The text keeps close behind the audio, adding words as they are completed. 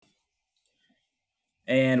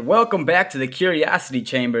and welcome back to the Curiosity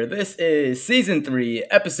Chamber. This is season 3,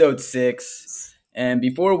 episode 6. And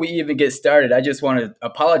before we even get started, I just want to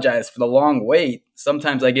apologize for the long wait.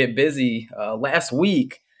 Sometimes I get busy. Last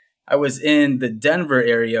week, I was in the Denver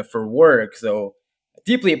area for work, so I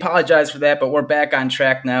deeply apologize for that. But we're back on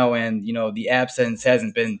track now, and the absence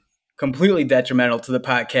hasn't been completely detrimental to the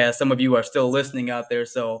podcast. Some of you are still listening out there,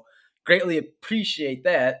 so greatly appreciate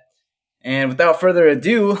that. And without further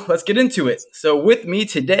ado, let's get into it. So, with me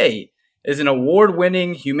today is an award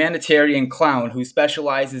winning humanitarian clown who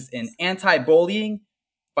specializes in anti bullying,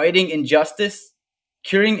 fighting injustice,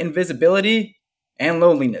 curing invisibility, and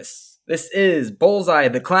loneliness. This is Bullseye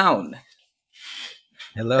the Clown.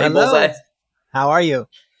 Hello, Hey, hello. Bullseye. How are you?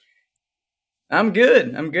 I'm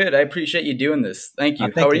good. I appreciate you doing this. Thank you.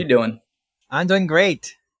 How Thank are you. you doing? I'm doing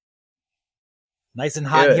great. Nice and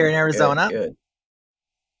hot here in Arizona. Good.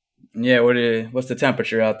 Yeah, what's the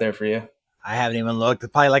temperature out there for you? I haven't even looked.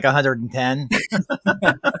 It's probably like 110.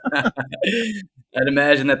 I'd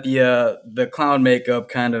imagine that the clown makeup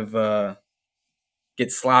kind of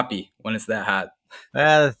gets sloppy when it's that hot.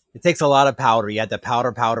 It takes a lot of powder. You have to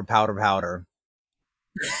powder.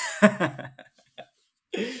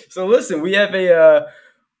 So listen, we have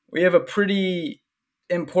a pretty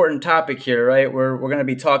important topic here, right? We're going to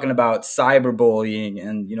be talking about cyberbullying,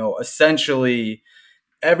 and essentially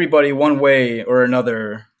everybody, one way or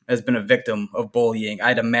another, has been a victim of bullying,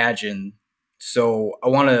 I'd imagine. So I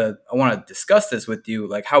want to discuss this with you,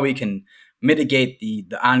 like how we can mitigate the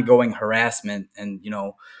ongoing harassment. And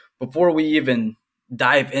before we even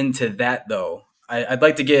dive into that, though, I'd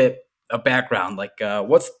like to get a background. Like,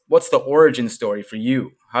 what's the origin story for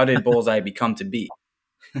you? How did Bullseye become to be?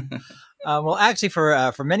 Well, actually,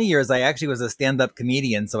 for many years, I actually was a stand-up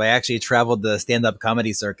comedian. So I actually traveled the stand-up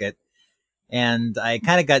comedy circuit. And I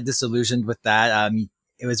kind of got disillusioned with that.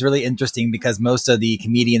 It was really interesting because most of the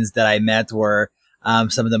comedians that I met were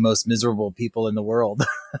some of the most miserable people in the world.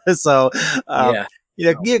 So, Yeah.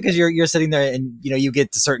 because you're sitting there and you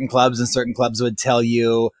get to certain clubs and certain clubs would tell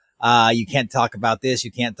you you can't talk about this,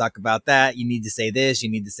 you can't talk about that, you need to say this,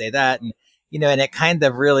 you need to say that, and and it kind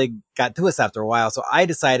of really got to us after a while. So I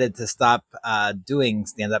decided to stop doing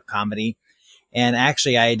stand up comedy, and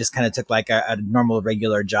actually I just kind of took like a normal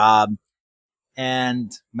regular job.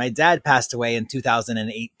 And my dad passed away in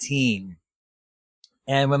 2018.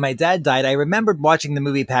 And when my dad died, I remembered watching the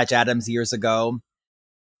movie Patch Adams years ago.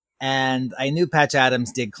 And I knew Patch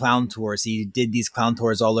Adams did clown tours. He did these clown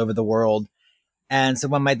tours all over the world. And so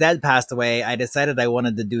when my dad passed away, I decided I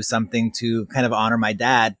wanted to do something to kind of honor my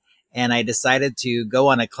dad. And I decided to go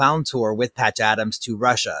on a clown tour with Patch Adams to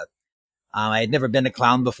Russia. I had never been a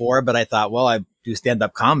clown before, but I thought, well, I do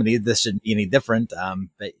stand-up comedy. This shouldn't be any different.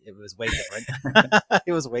 But it was way different.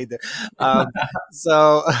 It was way different.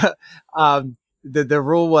 So the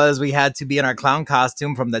rule was we had to be in our clown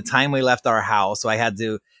costume from the time we left our house. So I had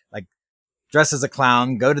to like dress as a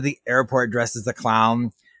clown, go to the airport dressed as a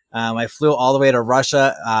clown. I flew all the way to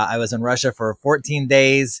Russia. I was in Russia for 14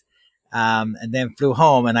 days. And then flew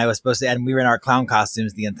home, and I was supposed to, and we were in our clown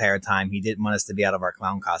costumes the entire time. He didn't want us to be out of our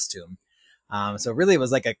clown costume. So really it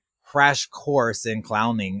was like a crash course in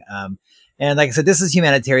clowning. And like I said, this is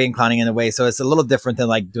humanitarian clowning in a way. So it's a little different than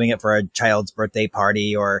like doing it for a child's birthday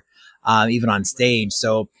party or even on stage.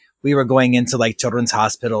 So we were going into like children's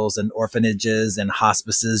hospitals and orphanages and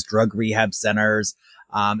hospices, drug rehab centers,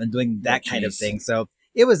 and doing that kind of thing. So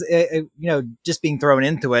it was, just being thrown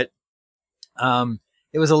into it.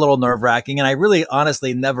 It was a little nerve wracking. And I really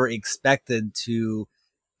honestly never expected to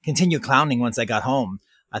continue clowning once I got home.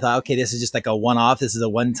 I thought, okay, this is just like a one-off. This is a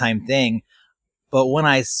one-time thing. But when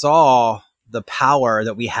I saw the power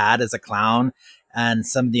that we had as a clown and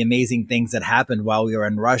some of the amazing things that happened while we were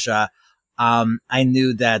in Russia, I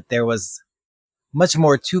knew that there was much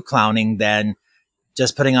more to clowning than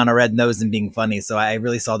just putting on a red nose and being funny. So I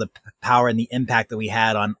really saw the power and the impact that we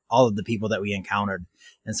had on all of the people that we encountered.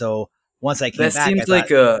 And so once I came That back, seems I thought, like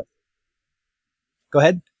go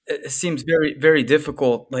ahead. it seems very, very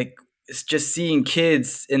difficult. Like, it's just seeing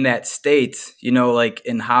kids in that state, like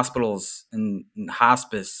in hospitals and in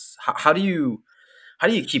hospice. How do you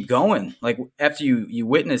keep going? Like after you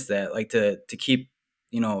witness that, like to keep,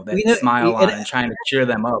 We that know, smile on and trying to cheer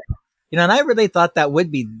them up. and I really thought that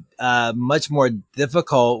would be much more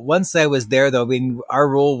difficult. Once I was there, though, I mean, our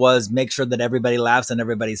rule was make sure that everybody laughs and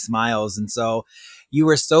everybody smiles. And so you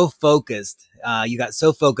were so focused. You got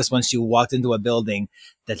so focused once you walked into a building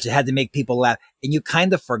that you had to make people laugh. And you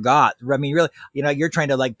kind of forgot. I mean, really, you're trying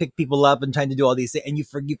to like pick people up and trying to do all these things. And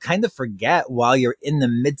you kind of forget while you're in the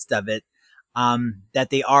midst of it that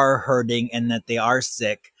they are hurting and that they are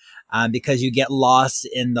sick because you get lost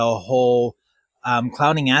in the whole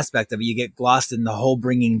clowning aspect of it. You get lost in the whole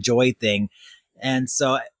bringing joy thing. And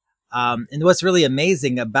so, and what's really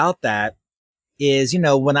amazing about that is,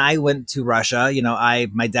 when I went to Russia,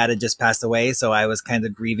 my dad had just passed away. So I was kind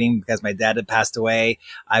of grieving because my dad had passed away.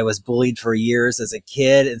 I was bullied for years as a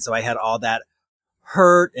kid. And so I had all that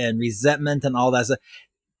hurt and resentment and all that stuff.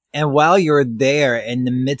 And while you're there in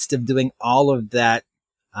the midst of doing all of that,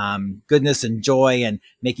 goodness and joy and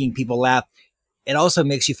making people laugh, it also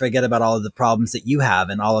makes you forget about all of the problems that you have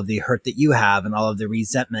and all of the hurt that you have and all of the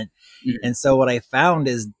resentment. Mhm. And so what I found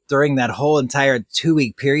is during that whole entire 2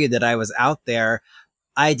 week period that I was out there,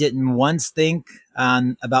 I didn't once think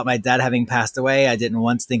about my dad having passed away. I didn't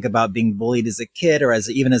once think about being bullied as a kid or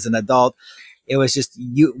even as an adult. It was just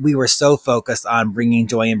we were so focused on bringing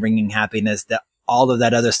joy and bringing happiness that all of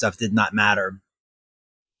that other stuff did not matter.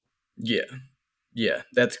 Yeah, yeah,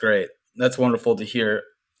 that's great. That's wonderful to hear.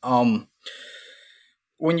 Um,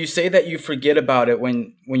 when you say that you forget about it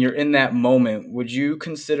when you're in that moment, would you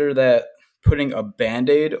consider that putting a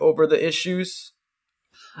band-aid over the issues?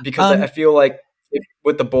 Because I Um, feel like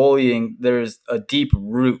with the bullying, there's a deep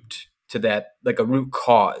root to that, like a root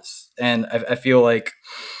cause, and I feel like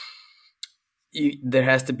there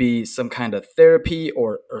has to be some kind of therapy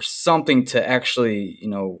or something to actually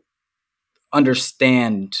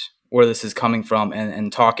understand where this is coming from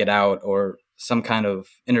and talk it out, or some kind of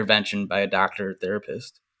intervention by a doctor or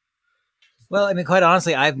therapist. well, I mean, quite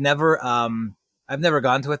honestly, I've never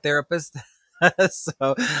gone to a therapist.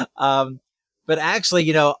 so, um, but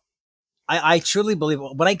actually, I truly believe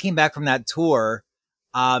when I came back from that tour,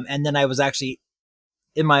 and then I was actually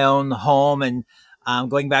in my own home and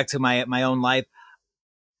going back to my own life,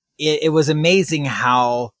 it was amazing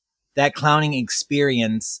how that clowning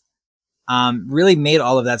experience really made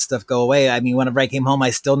all of that stuff go away. I mean, whenever I came home, I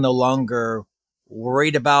still no longer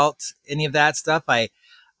worried about any of that stuff. I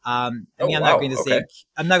Oh mean, wow, okay.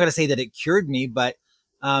 I'm not going to say that it cured me, but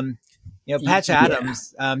um, Patch Yeah,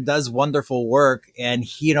 Adams does wonderful work, and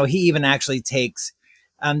he even actually takes.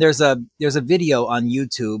 There's a video on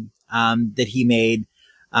YouTube that he made,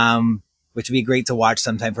 which would be great to watch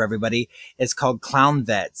sometime for everybody. It's called Clown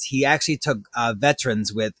Vets. He actually took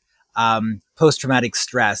veterans with post traumatic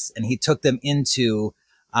stress, and he took them into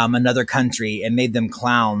another country and made them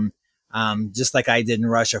clown, just like I did in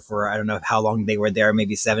Russia for I don't know how long they were there,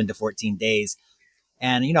 maybe 7 to 14 days.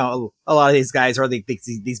 And a lot of these guys are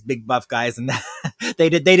these big buff guys, and they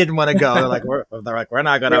didn't want to go. They're like we're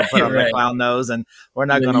not gonna put right, on the right. clown nose, and we're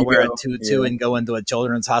not There gonna you wear a go. tutu Yeah, and go into a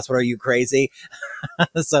children's hospital. Are you crazy?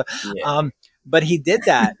 so, yeah, um, but he did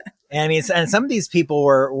that, and I mean, and some of these people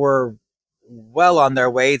were well on their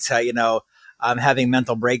way to having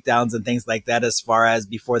mental breakdowns and things like that as far as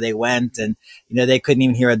before they went, and they couldn't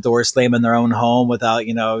even hear a door slam in their own home without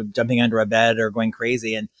jumping under a bed or going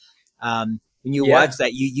crazy. And when you yeah. watch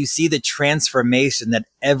that, you see the transformation that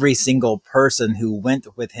every single person who went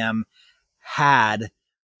with him had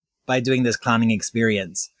by doing this clowning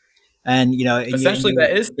experience. And and Essentially, you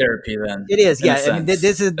that is therapy then, it is, in a yeah. I mean,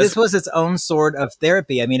 sense. this was its own sort of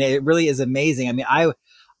therapy. I mean, it really is amazing. I mean, I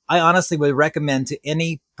honestly would recommend to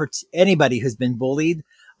anybody who's been bullied,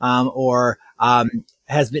 or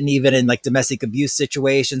has been even in like domestic abuse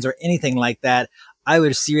situations or anything like that. I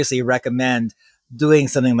would seriously recommend doing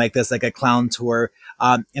something like this, like a clown tour,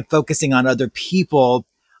 and focusing on other people.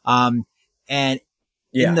 And in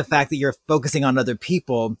Yeah. the fact that you're focusing on other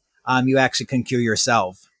people, you actually can cure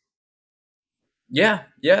yourself. Yeah,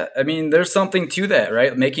 yeah. I mean, there's something to that,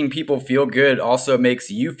 right? Making people feel good also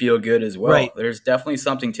makes you feel good as well. Right, There's definitely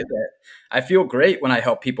something to that. I feel great when I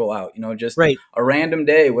help people out, just right. a random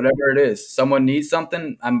day, whatever it is. Someone needs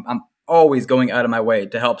something, I'm always going out of my way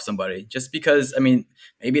to help somebody. Just because, I mean,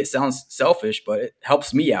 maybe it sounds selfish, but it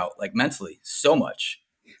helps me out like mentally so much.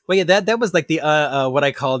 Well, yeah, that was like the what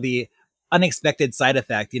I call the unexpected side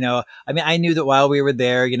effect. I mean, I knew that while we were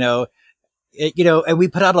there, and we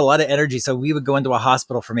put out a lot of energy. So we would go into a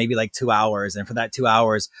hospital for maybe like 2 hours. And for that 2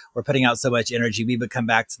 hours, we're putting out so much energy. We would come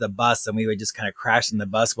back to the bus and we would just kind of crash in the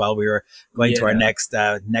bus while we were going to our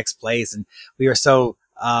Yeah. next place. And we were so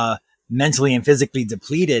mentally and physically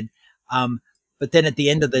depleted. But then at the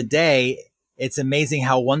end of the day, it's amazing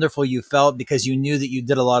how wonderful you felt because you knew that you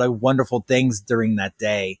did a lot of wonderful things during that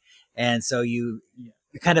day. And so you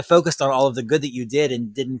kind of focused on all of the good that you did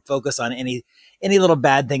and didn't focus on any little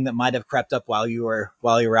bad thing that might have crept up while you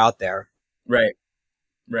were out there. Right.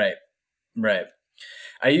 Right. Right.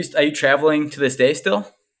 Are you traveling to this day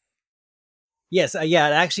still? Yes, yeah.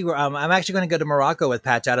 Actually, I'm actually going to go to Morocco with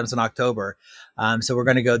Patch Adams in October. So we're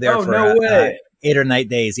going to go there Oh, for no way. 8 or 9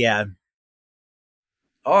 days. Yeah.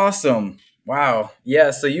 Awesome. Wow.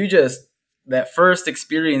 Yeah, so you just that first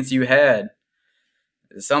experience you had,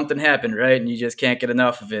 something happened, right? And you just can't get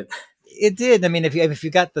enough of it. It did. I mean, if you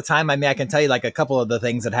got the time, I mean, I can tell you like a couple of the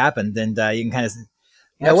things that happened, and you can kind of,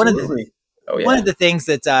 Absolutely. Oh one of yeah. the things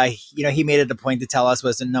that he made it a point to tell us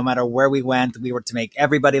was that no matter where we went, we were to make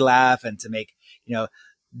everybody laugh and to make you know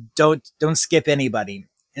don't skip anybody.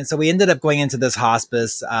 And so we ended up going into this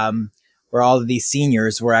hospice where all of these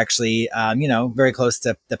seniors were actually, very close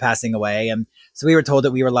to passing away. And so we were told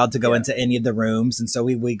that we were allowed to go Yeah. into any of the rooms. And so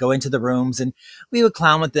we go into the rooms and we would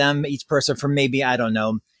clown with them, each person for maybe, I don't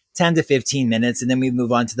know, 10 to 15 minutes. And then we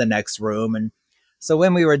move on to the next room. And so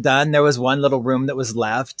when we were done, there was one little room that was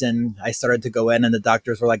left. And I started to go in, and the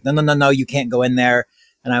doctors were like, no, no, no, no, you can't go in there.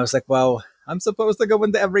 And I was like, well, I'm supposed to go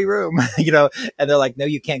into every room, and they're like, no,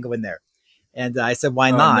 you can't go in there. And I said,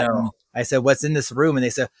 why Oh not? no. And I said, what's in this room? And they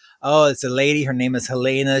said, oh, it's a lady. Her name is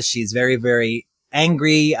Helena. She's very, very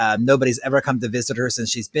angry. Nobody's ever come to visit her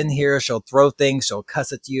since she's been here. She'll throw things. She'll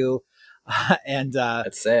cuss at you. and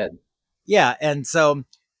That's sad. yeah. And so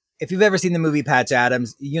if you've ever seen the movie Patch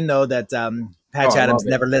Adams, you know that Oh, Patch I love Adams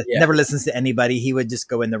it. Yeah. never listens to anybody. He would just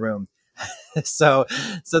go in the room. so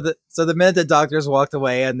the minute the doctors walked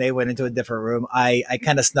away and they went into a different room, I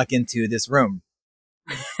kind of snuck into this room.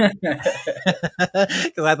 Because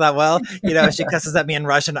I thought, well, if she cusses at me in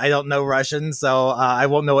Russian, I don't know Russian, so I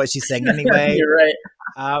won't know what she's saying anyway. You're right.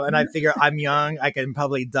 And I figure I'm young, I can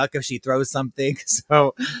probably duck if she throws something.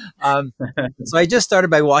 Um, so I just started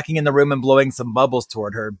by walking in the room and blowing some bubbles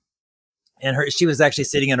toward her. And she was actually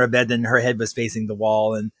sitting in her bed, and her head was facing the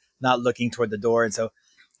wall and not looking toward the door. And so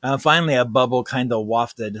finally, a bubble kind of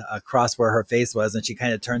wafted across where her face was, and she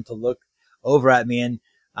kind of turned to look over at me. And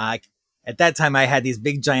uh, at that time, I had these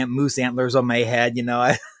big giant moose antlers on my head.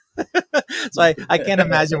 So I can't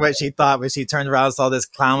imagine what she thought when she turned around and saw this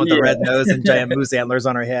clown with a red nose and Yeah. giant moose antlers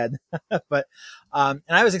on her head. but and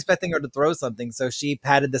I was expecting her to throw something, so she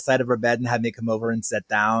patted the side of her bed and had me come over and sit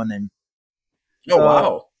down. And Oh so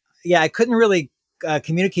wow. yeah, I couldn't really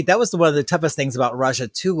communicate. That was one of the toughest things about Russia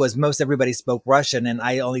too. Was most everybody spoke Russian, and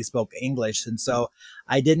I only spoke English, and so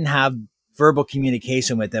I didn't have verbal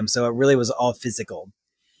communication with them. So it really was all physical.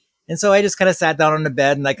 And so I just kind of sat down on the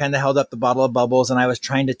bed, and I kind of held up the bottle of bubbles, and I was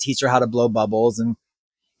trying to teach her how to blow bubbles. And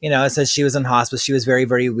it says she was in hospice. She was very,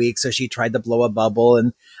 very weak. So she tried to blow a bubble,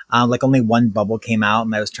 and like only one bubble came out.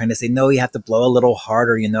 And I was trying to say, no, you have to blow a little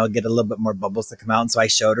harder, get a little bit more bubbles to come out. And so I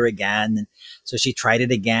showed her again. And so she tried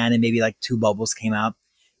it again, and maybe like two bubbles came out.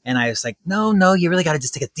 And I was like, no, no, you really got to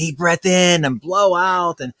just take a deep breath in and blow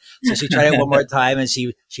out. And so she tried it one more time, and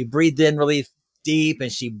she breathed in really deep,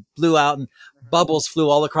 and she blew out, and bubbles flew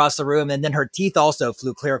all across the room. And then her teeth also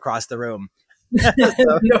flew clear across the room. so,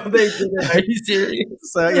 No, they didn't. Are you serious?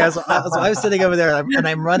 so yeah, so I was sitting over there, and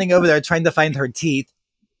I'm running over there trying to find her teeth,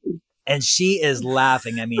 and she is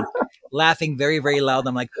laughing. I mean, laughing very, very loud.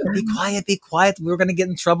 I'm like, be quiet, be quiet. We're going to get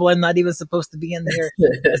in trouble. I'm not even supposed to be in here.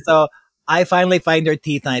 And so I finally find her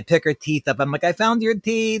teeth, and I pick her teeth up. I'm like, I found your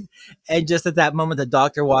teeth. And just at that moment, the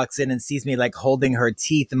doctor walks in and sees me like holding her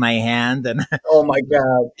teeth in my hand, and Oh my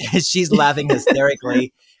god. she's laughing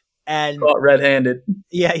hysterically. And Caught red-handed.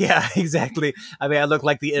 yeah, yeah, exactly. I mean, I look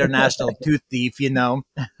like the international tooth thief. The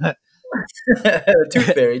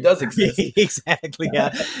tooth fairy does exist. Exactly,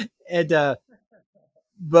 yeah. And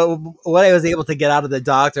but what I was able to get out of the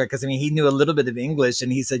doctor, because I mean, he knew a little bit of English,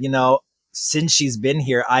 and he said, since she's been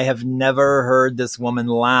here, I have never heard this woman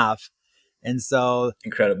laugh. And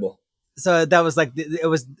Incredible. so that was like, it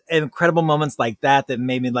was incredible moments like that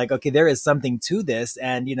made me like, okay, there is something to this.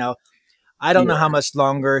 And I don't know how Yeah. much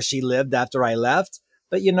longer she lived after I left,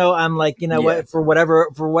 but I'm like, Yeah. what, for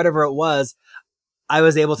whatever it was, I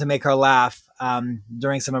was able to make her laugh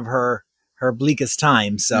during some of her bleakest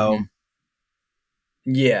times. So Mhm.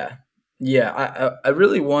 Yeah. Yeah. I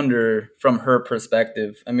really wonder from her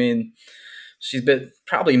perspective. I mean, she's been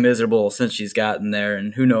probably miserable since she's gotten there,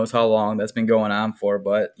 and who knows how long that's been going on for.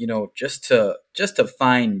 But just to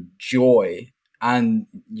find joy on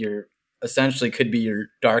your essentially could be your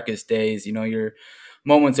darkest days. You're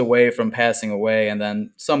moments away from passing away, and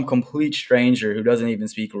then some complete stranger who doesn't even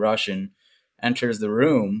speak Russian enters the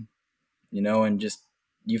room. And just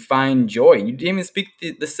you find joy. You didn't even speak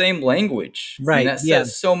the same language. I mean, right, that yeah,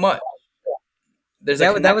 says so much. There's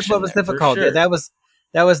a that was what connection was there for difficult. sure.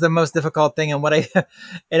 That was the most difficult thing. And what I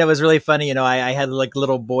and it was really funny. I had like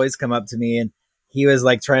little boys come up to me, and he was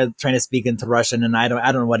like trying to speak into Russian, and I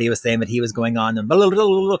don't know what he was saying, but he was going on and blah, blah, blah,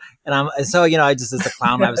 blah, blah. And so I just, as a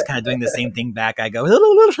clown, I was kind of doing the same thing back. I go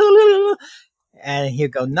and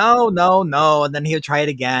he'd go, no, no, no, and then he would try it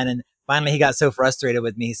again, and finally he got so frustrated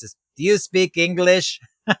with me. He says, "Do you speak English?"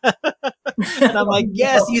 And I'm like,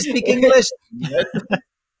 "Yes, you speak English." What?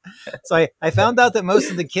 So I found out that most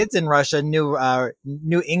of the kids in Russia knew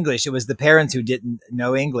English. It was the parents who didn't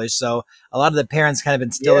know English. So a lot of the parents kind of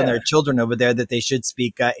instill in Yeah, their children over there that they should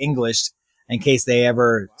speak English in case they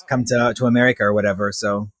ever come to America or whatever.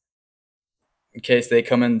 So in case they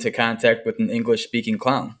come into contact with an English speaking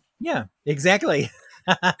clown. yeah, exactly.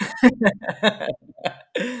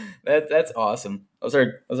 That's awesome. Those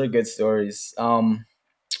are good stories. I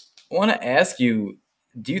want to ask you,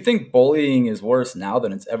 do you think bullying is worse now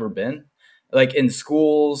than it's ever been? Like in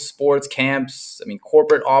schools, sports camps, I mean,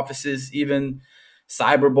 corporate offices, even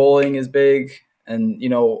cyberbullying is big. And,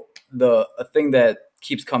 the a thing that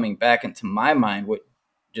keeps coming back into my mind, what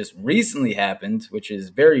just recently happened, which is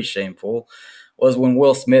very shameful, was when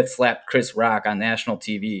Will Smith slapped Chris Rock on national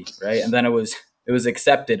TV, right? And then it was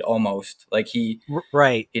accepted almost. Like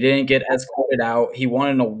Right. he didn't get escorted out. He won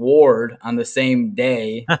an award on the same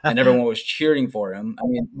day, and everyone was cheering for him. I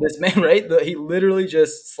mean, this man, right? He literally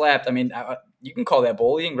just slapped. I mean, you can call that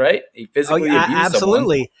bullying, right? He Oh, physically yeah, abused someone.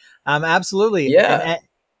 absolutely. Absolutely. Yeah,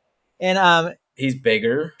 And he's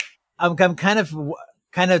bigger. I'm kind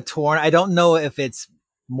of torn. I don't know if it's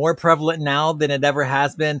more prevalent now than it ever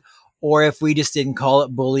has been, or if we just didn't call it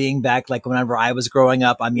bullying back like whenever I was growing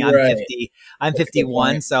up. I mean, Right. I'm That's a good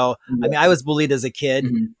 51, point. so I mean, I Yeah. was bullied as a kid,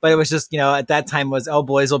 Mhm. but it was just at that time was, oh,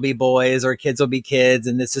 boys will be boys or kids will be kids,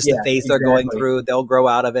 and it's just a Yeah. phase they're going Exactly. through. They'll grow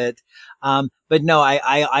out of it. But no,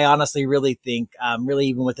 I honestly really think, really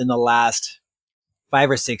even within the last 5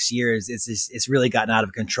 or 6 years, it's really gotten out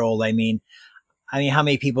of control. I mean, how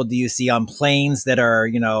many people do you see on planes that are,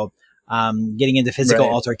 getting into physical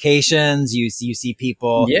Right. altercations? You see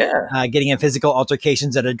people Yeah. getting in physical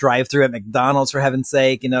altercations at a drive-through at McDonald's, for heaven's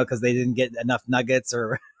sake, because they didn't get enough nuggets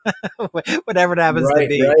or whatever it happens to Right.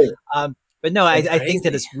 be. Right. But no, It's I think that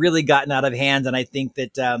crazy. it's really gotten out of hand, and I think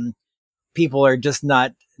that people are just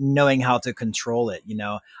not knowing how to control it,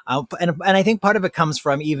 and I think part of it comes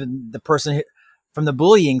from even the person from the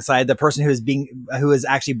bullying side, the person who is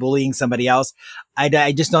actually bullying somebody else.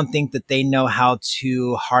 I just don't think that they know how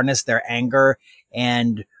to harness their anger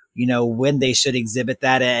and when they should exhibit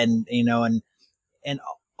that, and and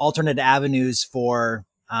alternate avenues for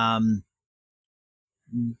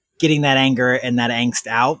getting that anger and that angst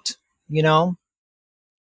out. You know,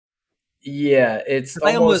 Yeah. It's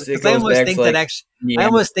almost. It because I goes almost back to think that like actually I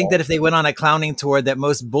almost think Neanderthal. that if they went on a clowning tour, that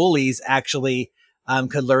most bullies actually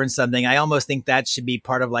could learn something. I almost think that should be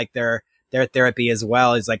part of like their therapy as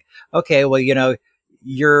well. Is like, okay, well,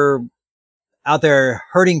 you're out there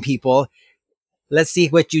hurting people. Let's see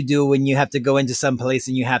what you do when you have to go into some place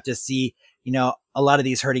and you have to see, a lot of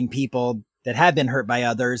these hurting people that have been hurt by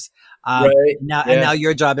others. Right. And now Yeah.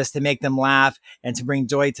 your job is to make them laugh and to bring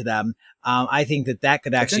joy to them. I think that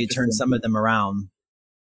could That's actually turn interesting. some of them around.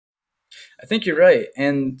 I think you're right.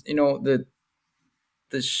 And the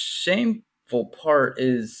shameful part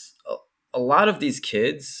is a lot of these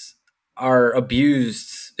kids are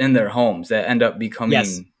abused in their homes that end up Yes.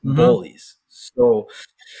 becoming Hmm. bullies. So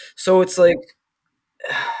it's like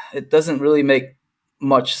it doesn't really make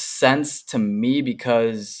much sense to me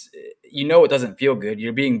because it doesn't feel good.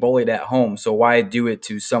 You're being bullied at home, so why do it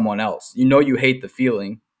to someone else? You hate the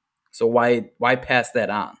feeling, so why pass that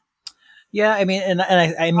on? Yeah, I mean, and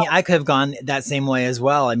I mean, I could have gone that same way as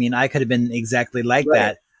well. I mean, I could have been exactly like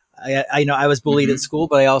Right. that. I was bullied at Hmm. school,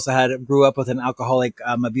 but I also grew up with an alcoholic,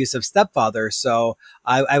 abusive stepfather. So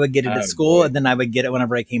I would get it at Oh school, boy. and then I would get it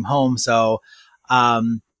whenever I came home. So,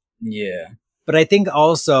 um, Yeah. but I think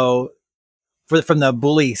also from the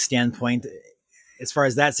bully standpoint, as far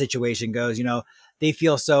as that situation goes, they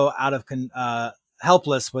feel so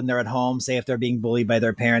helpless when they're at home. Say if they're being bullied by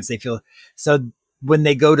their parents, they feel so. When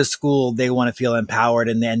they go to school, they want to feel empowered,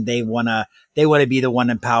 and then they want to be the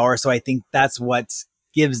one in power. So I think that's what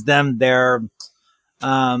gives them their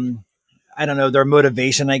I don't know, their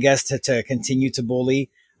motivation, I guess, to continue to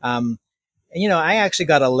bully. And I actually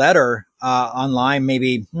got a letter online,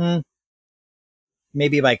 maybe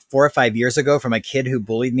like 4 or 5 years ago, from a kid who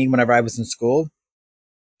bullied me whenever I was in school.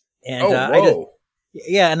 And Oh, I just whoa.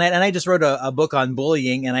 Yeah, and I just wrote a book on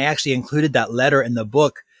bullying, and I actually included that letter in the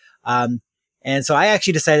book. Um, and so I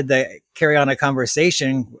actually decided to carry on a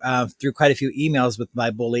conversation through quite a few emails with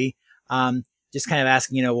my bully, just kind of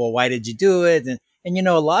asking, well, why did you do it? And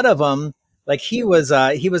a lot of them, like he was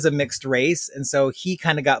a mixed race, and so he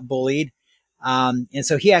kind of got bullied. And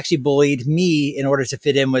so he actually bullied me in order to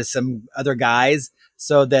fit in with some other guys,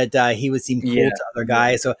 so that he would seem cool Yeah. to other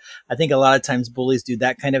guys. So I think a lot of times bullies do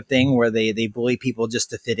that kind of thing where they bully people just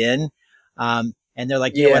to fit in. And they're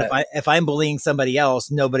like, you know what, Yeah. if I'm bullying somebody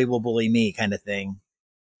else, nobody will bully me, kind of thing.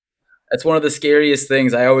 That's one of the scariest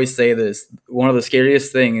things. I always say this. One of the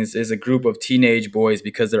scariest things is a group of teenage boys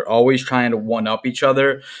because they're always trying to one up each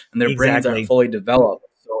other and their brains aren't Exactly. fully developed.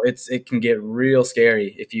 So it can get real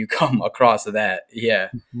scary if you come across that. Yeah.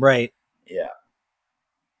 Right. Yeah.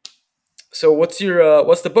 So what's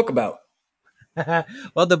the book about?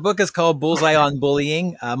 Well, the book is called Bullseye on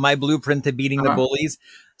Bullying, My Blueprint to Beating the Uh-huh. Bullies.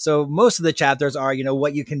 So most of the chapters are,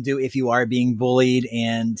 what you can do if you are being bullied.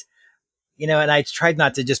 And, and I tried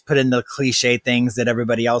not to just put in the cliche things that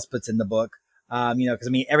everybody else puts in the book. Because I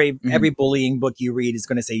mean, every Hmm. bullying book you read is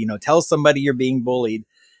going to say, tell somebody you're being bullied.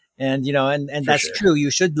 And, and For that's sure. true. You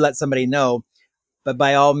should let somebody know, but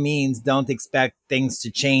by all means, don't expect things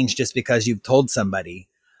to change just because you've told somebody.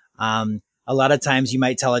 A lot of times you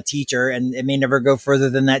might tell a teacher and it may never go further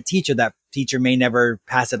than that teacher. That teacher may never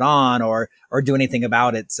pass it on or do anything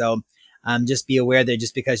about it. So just be aware that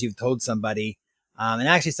just because you've told somebody, and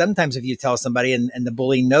actually sometimes if you tell somebody and the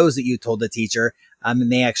bully knows that you told the teacher, it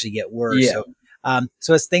may actually get worse. Yeah.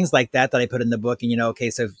 So it's things like that that I put in the book. And, okay,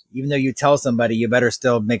 so even though you tell somebody, you better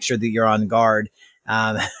still make sure that you're on guard.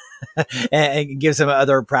 Um, and give some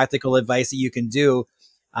other practical advice that you can do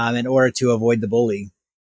in order to avoid the bully.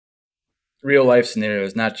 Real life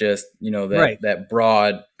scenarios, not just, Right. that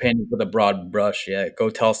broad painting with a broad brush. Yeah. Go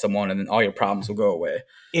tell someone and then all your problems will go away.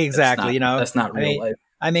 That's Exactly. not that's not I real mean, life.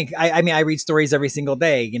 I read stories every single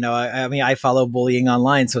day. I mean, I follow bullying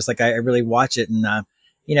online, so it's like I really watch it, and I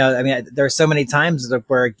mean, there's so many times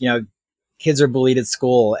where kids are bullied at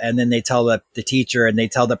school, and then they tell the teacher, and they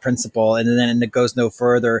tell the principal, and then it goes no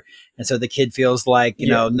further, and so the kid feels like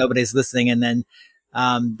Yeah. nobody's listening, and then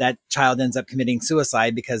that child ends up committing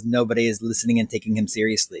suicide because nobody is listening and taking him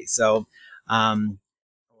seriously. Um,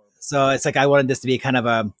 so it's like I wanted this to be kind of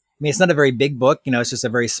I mean, it's not a very big book, it's just a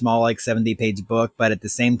very small, like 70-page book. But at the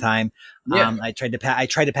same time, Yeah. I tried to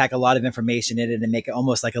pack a lot of information in it and make it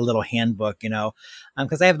almost like a little handbook,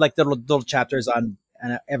 because I have like little chapters on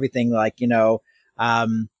everything, like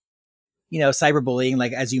um, cyberbullying,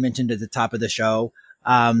 like as you mentioned at the top of the show,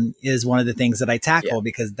 is one of the things that I Yeah. tackle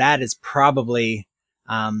because that is probably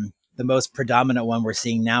the most predominant one we're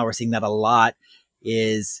seeing now. We're seeing that a lot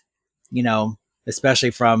is, you know, especially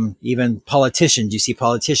from even politicians. You see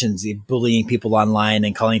politicians bullying people online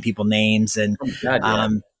and calling people names, Oh my God. Yeah.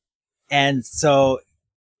 um, and so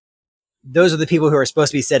those are the people who are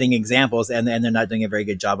supposed to be setting examples, and they're not doing a very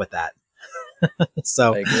good job with that. I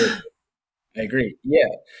So agree. I agree. Yeah.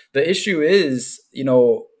 The issue is,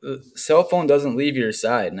 the cell phone doesn't leave your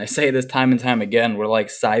side. And I say this time and time again, we're like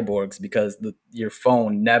cyborgs because your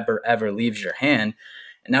phone never, ever leaves your hand.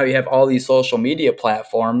 And now you have all these social media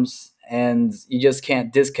platforms and you just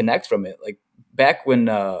can't disconnect from it. Like back when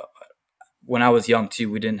I was young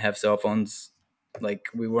too, we didn't have cell phones. Like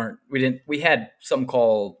we had something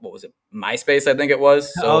called, what was it? MySpace, I think it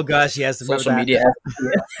was. oh So gosh, yes, remember social that. media,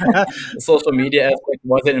 the social media aspect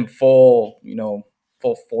wasn't in full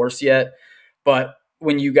force yet. But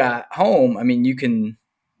when you got home, I mean, you can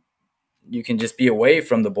just be away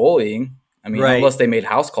from the bullying. I mean, Right. unless they made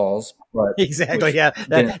house calls, but Exactly. which Yeah.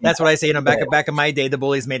 didn't. That's what I say. Yeah. Back in my day, the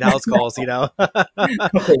bullies made house calls. Okay, so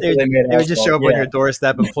they made They would house just calls. show up on Yeah. your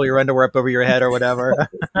doorstep and pull your underwear up over your head or whatever.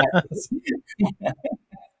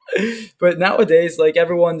 But nowadays, like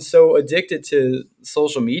everyone's so addicted to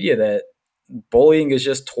social media that bullying is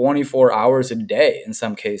just 24 hours a day in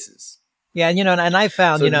some cases. Yeah, and I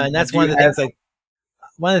found, So and that's do you have?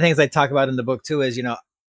 one of the things I talk about in the book too is,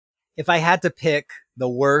 if I had to pick the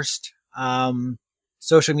worst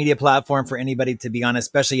social media platform for anybody to be on,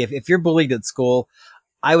 especially if you're bullied at school,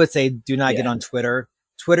 I would say do not get Yeah. on Twitter.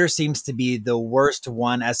 Twitter seems to be the worst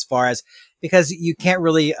one as far as because you can't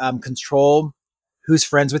really control who's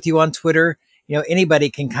friends with you on Twitter. Anybody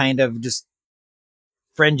can kind of just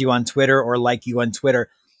friend you on Twitter or like you on Twitter.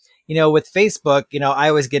 With Facebook, I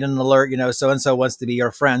always get an alert, so and so wants to be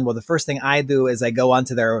your friend. Well, the first thing I do is I go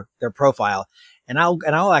onto their profile, and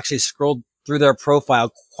I'll actually scroll through their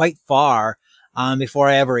profile quite far before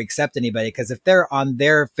I ever accept anybody. Because if they're on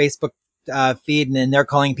their Facebook feed and then they're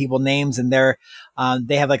calling people names and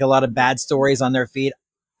they have like a lot of bad stories on their feed,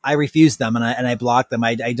 I refuse them and I block them.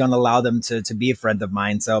 I don't allow them to be a friend of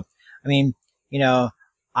mine. So, I mean, you know,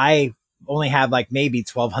 I only have like maybe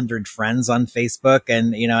 1,200 friends on Facebook,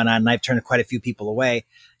 and I've turned quite a few people away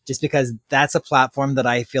just because that's a platform that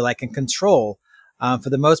I feel I can control. For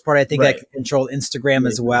the most part, I think I Right. can control Instagram Yeah,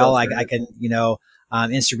 as you well. filter I it. can,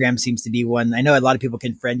 Instagram seems to be one. I know a lot of people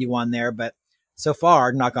can friend you on there, but so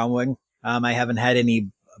far, knock on wood, I haven't had any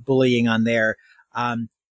bullying on there. Um,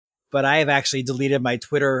 but I have actually deleted my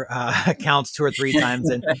Twitter accounts two or three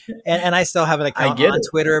times, and I still have an I account get on it.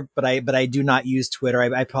 Twitter, but I do not use Twitter.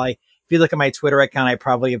 I probably, if you look at my Twitter account, I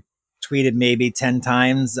probably have tweeted maybe 10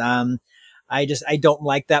 times. I don't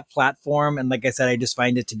like that platform. And like I said, I just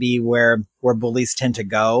find it to be where bullies tend to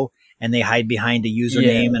go, and they hide behind a Yeah.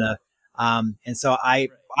 username and and so Right.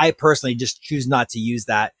 I personally just choose not to use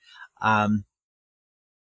that. Um,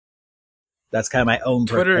 that's kind of my own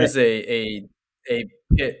Twitter person. is a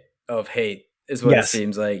pit of hate, is what it Yes,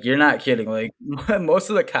 seems like. You're not kidding. Like most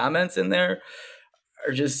of the comments in there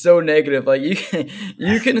are just so negative. Like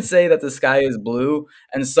you can say that the sky is blue,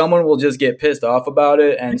 and someone will just get pissed off about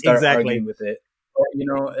it and start exactly. arguing with it.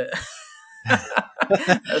 Or,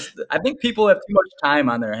 I think people have too much time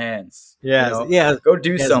on their hands. Yes, yeah, Go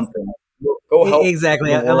do yes, something. Go help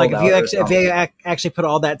exactly. the And like world out or if you something. actually put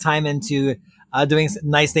all that time into doing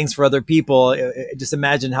nice things for other people, just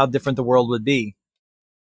imagine how different the world would be.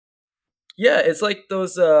 Yeah, it's like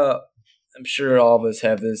those. I'm sure all of us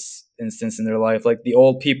have this instance in their life, like the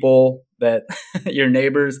old people that your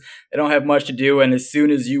neighbors. They don't have much to do, and as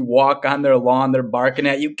soon as you walk on their lawn, they're barking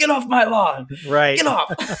at you. Get off my lawn! Right, Get off!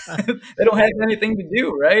 They don't have anything to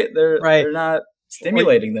do, right? right. They're not Or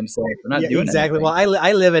stimulating themselves. They're yeah, not doing exactly. Well, anything.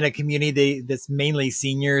 I live in a community that's mainly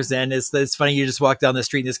seniors, and it's funny. You just walk down the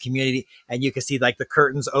street in this community, and you can see like the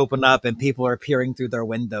curtains open up, and people are peering through their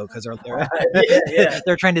window because Yeah, yeah,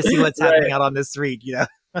 they're trying to see what's happening right. out on the street.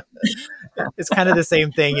 It's kind of the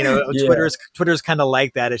same thing. Yeah, Twitter's kind of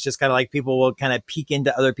like that. It's just kind of like people will kind of peek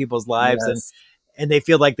into other people's lives, yes, and they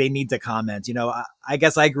feel like they need to comment. I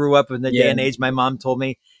guess I grew up in the day yeah, and age. My mom told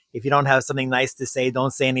me, if you don't have something nice to say,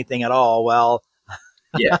 don't say anything at all. Well,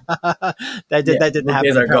 yeah, yeah. that didn't Those days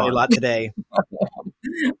happen are apparently a gone. lot today.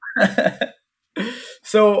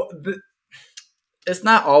 so it's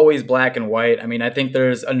not always black and white. I mean, I think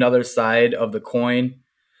there's another side of the coin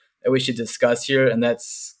that we should discuss here, and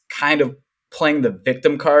that's kind of playing the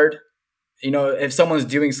victim card. If someone's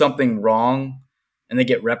doing something wrong and they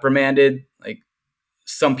get reprimanded, like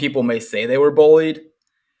some people may say they were bullied,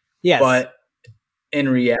 Yes. but in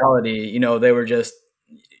reality, they were just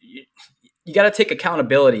you got to take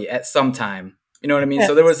accountability at some time. You know what I mean?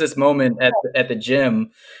 So there Yes. was this moment at the gym,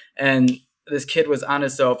 and this kid was on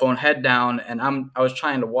his cell phone, head down, and I was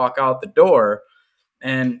trying to walk out the door,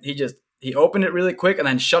 and he opened it really quick and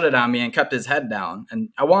then shut it on me and kept his head down. And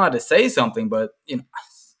I wanted to say something, but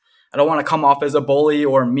I don't want to come off as a bully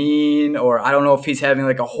or mean, or I don't know if he's having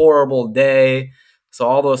like a horrible day. So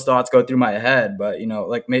all those thoughts go through my head, but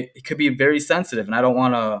it could be very sensitive, and I don't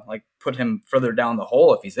want to like put him further down the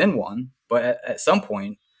hole if he's in one. But at some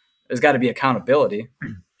point, there's got to be accountability.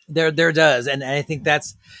 There does. And I think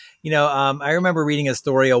that's, I remember reading a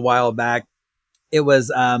story a while back. It was,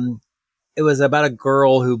 it was about a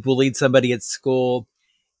girl who bullied somebody at school,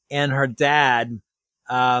 and her dad,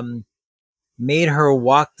 um, made her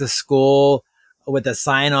walk to school with a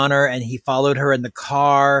sign on her, and he followed her in the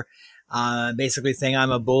car, basically saying,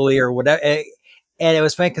 I'm a bully or whatever. And it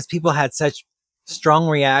was funny because people had such strong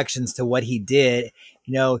reactions to what he did.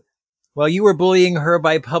 You know, well, you were bullying her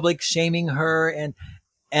by public shaming her. And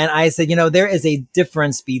I said, there is a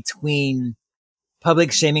difference between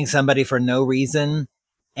public shaming somebody for no reason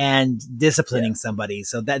and Yeah. disciplining somebody.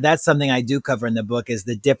 So that's something I do cover in the book, is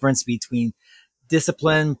the difference between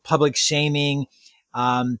discipline, public shaming.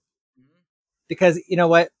 Um, because you know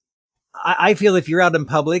what? I feel if you're out in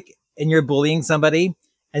public and you're bullying somebody,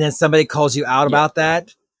 and then somebody calls you out Yeah. about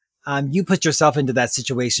that, you put yourself into that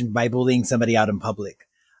situation by bullying somebody out in public.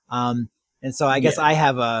 Um, and so I guess Yeah. I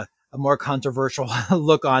have a more controversial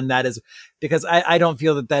look on that, is because I don't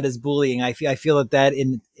feel that that is bullying. I feel that that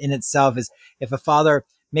in itself is, if a father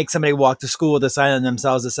makes somebody walk to school with a sign on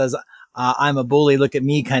themselves that says, I'm a bully, look at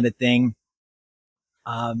me, kind of thing.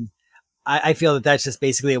 Um, I feel that that's just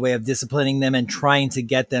basically a way of disciplining them and trying to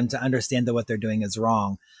get them to understand that what they're doing is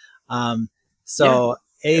wrong. Um, Yeah. so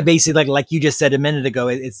it Yeah. basically, like you just said a minute ago,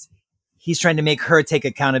 it's he's trying to make her take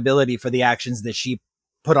accountability for the actions that she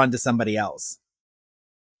put onto somebody else.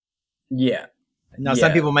 Yeah. Now, some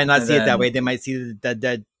Yeah. people might not And see it that way. then They might see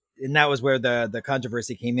that, and that was where the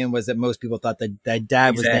controversy came in, was that most people thought that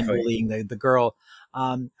dad was then exactly. bullying the girl.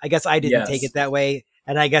 I guess I didn't take Yes. it that way.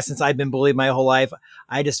 And I guess since I've been bullied my whole life,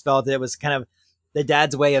 I just felt that it was kind of the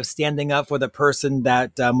dad's way of standing up for the person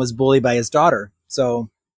that was bullied by his daughter. So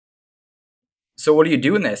So what do you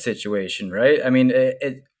do in that situation, right? I mean,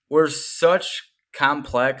 we're such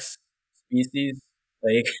complex species.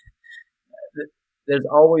 Like, there's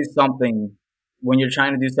always something when you're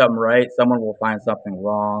trying to do something right. Someone will find something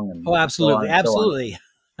wrong, oh, and so on absolutely, and so on. absolutely.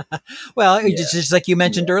 Well, Yeah. just like you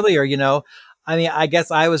mentioned Yeah. earlier, I mean, I guess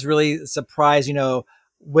I was really surprised,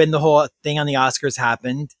 when the whole thing on the Oscars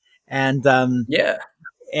happened, and Yeah.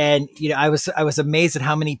 I was amazed at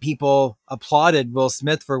how many people applauded Will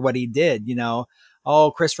Smith for what he did.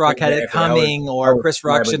 oh, Chris Rock had it Exactly. coming, I or was Chris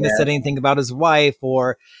Rock shouldn't have said flabbergasted. anything about his wife,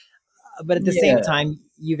 or, but at the same Yeah. time,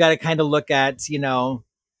 you got to kind of look at,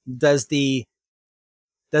 does the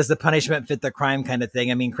does the punishment fit the crime kind of thing?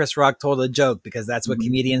 I mean, Chris Rock told a joke because that's what Mhm.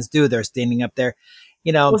 comedians do. They're standing up there,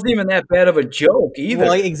 you It know. wasn't even that bad of a joke Well, either.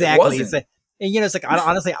 It exactly. It's wasn't. like, and, it's like,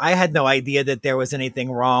 honestly, I had no idea that there was anything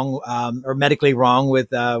wrong, or medically wrong with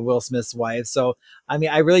Will Smith's wife. So, I mean,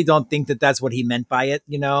 I really don't think that that's what he meant by it.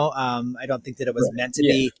 I don't think that it was Right. meant to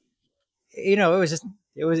Yeah. be. It was just,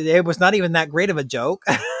 it was not even that great of a joke.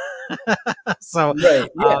 So, Right. uh,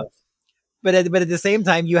 Yeah. but at the same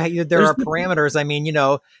time, there There's are parameters. I mean,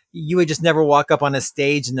 you would just never walk up on a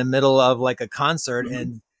stage in the middle of like a concert Mhm.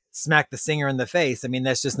 and smack the singer in the face. I mean,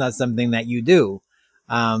 that's just not something that you do.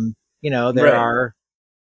 There Right. are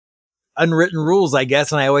unwritten rules, I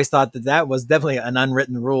guess, and I always thought that that was definitely an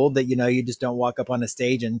unwritten rule that you just don't walk up on a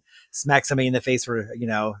stage and smack somebody in the face for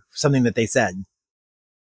something that they said.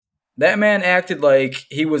 That man acted like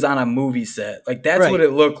he was on a movie set. Like that's what Right.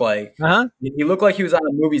 it looked like. Uh huh. He looked like he was on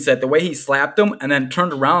a movie set. The way he slapped him and then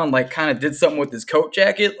turned around, like kind of did something with his coat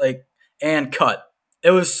jacket, like and cut.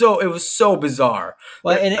 It was so bizarre.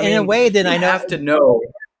 Well, I in a mean, way, then you I know have to know.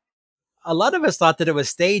 a lot of us thought that it was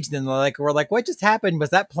staged, and we're like, what just happened? Was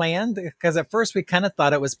that planned? Because at first we kind of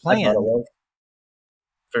thought it was I thought it planned. was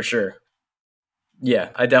for sure. Yeah,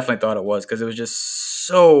 I definitely thought it was because it was just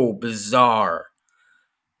so bizarre.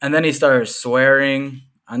 And then he started swearing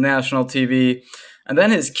on national TV, and then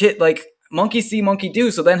his kid, like monkey see, monkey do.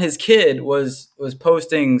 So then his kid was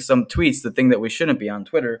posting some tweets, the thing that we shouldn't be on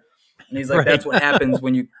Twitter, and he's like, Right. "That's what happens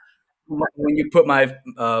when you put my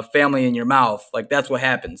family in your mouth. Like that's what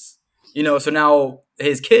happens." So now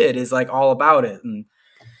his kid is like all about it, and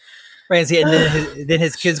Right. And, see, and then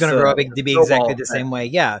his it's kid's just going to a grow up to be exactly snowball the effect. same way.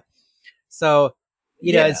 Yeah. So, and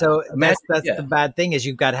Yeah, so imagine. that's the Yeah, bad thing is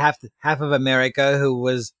you've got half of America who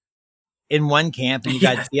was in one camp, and you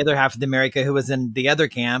got yes, the other half of America who was in the other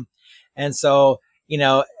camp. And so, you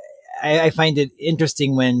know, I find it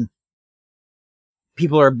interesting when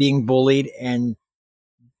people are being bullied and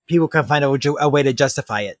people can find a way to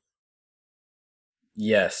justify it.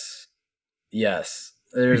 yes, yes.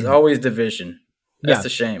 There's always division. That's Yeah. the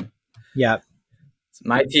shame. Yeah. It's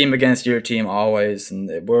my team against your team always,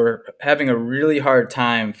 and we're having a really hard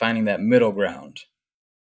time finding that middle ground.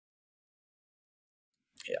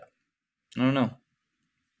 Yeah, I don't know.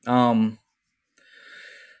 Um,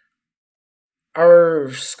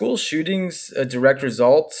 are school shootings a direct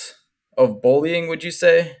result of bullying? Would you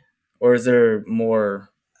say, or is there more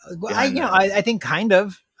Well, behind that? I think kind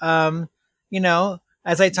of,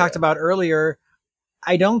 as I talked Yeah. about earlier,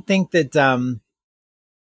 I don't think that,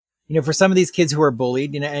 for some of these kids who are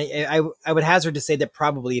bullied, I would hazard to say that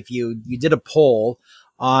probably if you did a poll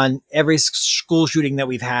on every school shooting that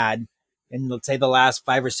we've had in, let's say, the last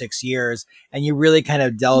 5 or 6 years, and you really kind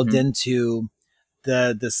of delved Hmm. into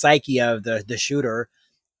the psyche of the shooter,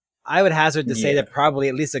 I would hazard to say Yeah. that probably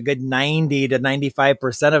at least a good 90 to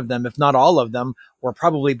 95% of them, if not all of them, were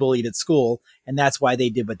probably bullied at school, and that's why they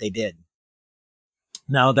did what they did.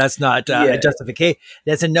 No, that's not a Yeah. justification.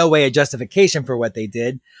 That's in no way a justification for what they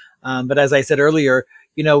did. But as I said earlier,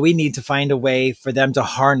 we need to find a way for them to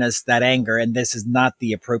harness that anger, and this is not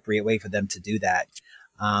the appropriate way for them to do that.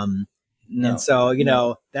 Um, and No. so,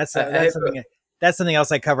 No. that's I that's have something that's something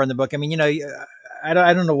else I cover in the book. I mean, I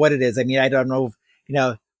don't know what it is. I mean, I don't know.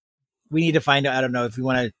 We need to find out. I don't know if you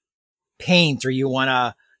want to paint or you want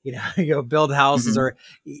to build houses mhm. or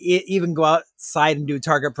even go outside and do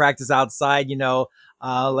target practice outside,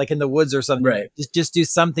 like in the woods or something. Right. Just do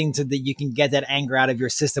something so that you can get that anger out of your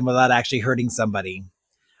system without actually hurting somebody.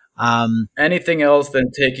 Anything else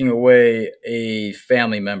than taking away a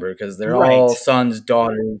family member because they're Right. all sons,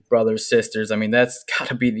 daughters, brothers, sisters. I mean, that's got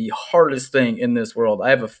to be the hardest thing in this world. I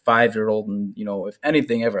have a 5-year-old, and if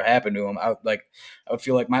anything ever happened to him, I would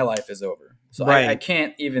feel like my life is over. So I Right.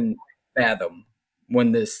 can't even fathom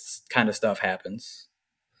when this kind of stuff happens.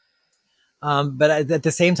 But at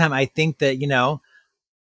the same time, I think that,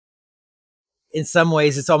 in some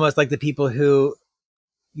ways it's almost like the people who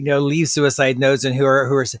leave suicide notes and who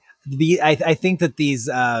are I think that these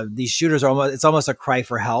shooters are almost a cry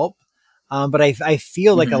for help. But I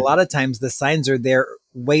feel like a Hmm. lot of times the signs are there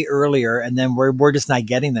way earlier, and then we're just not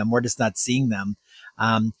getting them. We're just not seeing them.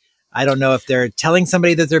 Um, I don't know if they're telling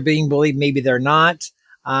somebody that they're being bullied. Maybe they're not.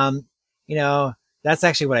 Um, you know, that's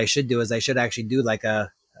actually what I should do. Is I should actually do like an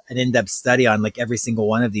in-depth study on like every single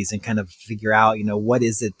one of these and kind of figure out what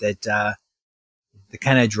is it that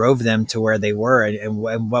kind of drove them to where they were, and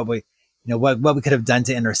what we what we could have done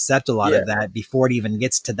to intercept a lot Yeah, of that before it even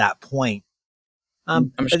gets to that point.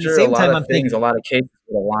 I'm But at the sure a same lot time, of I'm things, thinking, a lot of cases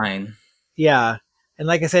would align. yeah. And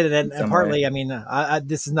like I said, and some way. partly, I mean,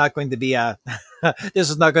 this is not going to be a this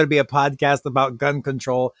is not going to be a podcast about gun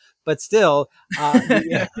control, but still, No.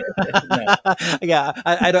 yeah,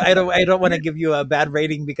 I don't want to give you a bad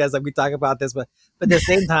rating because we talk about this, but at the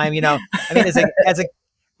same time, I mean, as a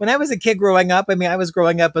when I was a kid growing up, I mean, I was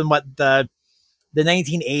growing up in what the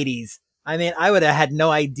 1980s. I mean, I would have had no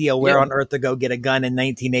idea where Yeah. on earth to go get a gun in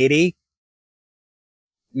 1980.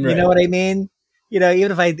 You know Right. what I mean?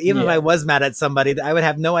 Even if I Yeah. was mad at somebody, I would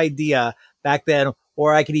have no idea back then,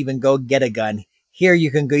 or I could even go get a gun. Here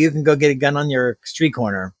you can go get a gun on your street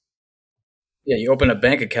corner. Yeah. You open a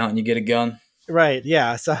bank account and you get a gun. Right.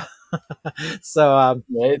 Yeah. So so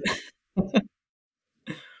Right.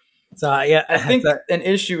 I yeah. think an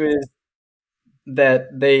issue is that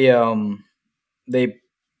they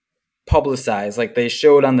publicize, like they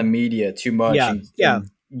show it on the media too much Yeah. Yeah. and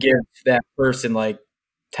give that person like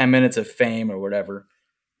 10 minutes of fame or whatever.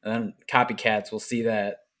 And then copycats will see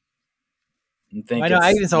that and I think know. I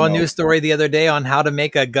it's, even saw a news story the other day on how to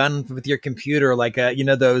make a gun with your computer, like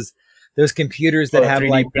those computers that oh, a have 3D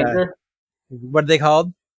like printer, what are they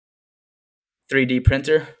called? 3D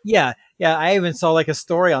printer. Yeah, yeah. I even saw like a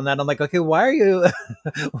story on that. I'm like, okay, why are you,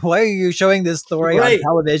 why are you showing this story on Right.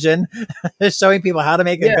 television, showing people how to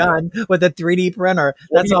make a Yeah. gun with a 3D printer?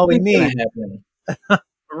 What do That's you all we think's going need. to happen?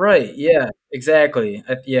 Right. Yeah, exactly.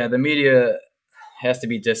 Yeah. The media has to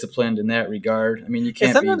be disciplined in that regard. I mean, you And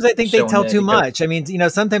can't sometimes be I think they showing tell that too because much. I mean,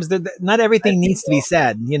 sometimes not I everything think needs to be so.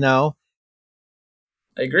 said.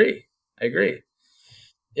 I agree. I agree.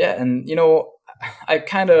 Yeah. And, I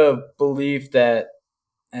kind of believe that,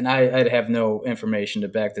 and I'd have no information to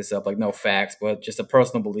back this up, like no facts, but just a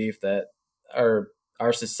personal belief that our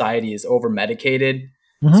our society is over medicated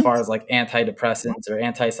as Hmm. far as like antidepressants or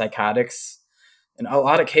antipsychotics. In a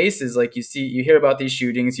lot of cases, like you hear about these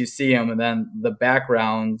shootings, you see them, and then the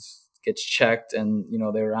background gets checked, and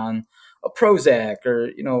they were on a Prozac or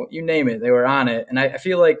you name it, they were on it, and I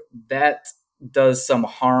feel like that does some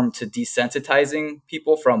harm to desensitizing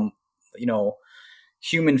people from you know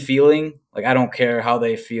human feeling. Like I don't care how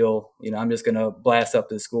they feel. I'm just gonna blast up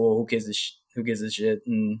to school. Who gives a shit?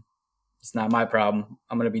 And it's not my problem.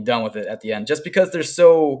 I'm gonna be done with it at the end. Just because they're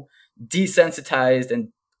so desensitized and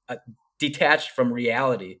uh, detached from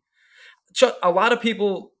reality. A lot of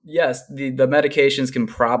people, yes, the medications can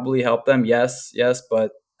probably help them. Yes, yes,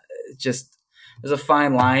 but it's just there's a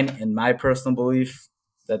fine line in my personal belief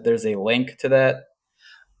that there's a link to that.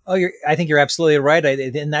 Oh, I think you're absolutely right.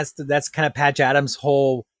 And that's kind of Patch Adams'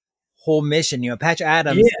 whole mission. Patch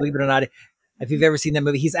Adams, Yeah, believe it or not, if you've ever seen that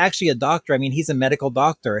movie, he's actually a doctor. I mean, he's a medical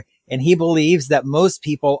doctor, and he believes that most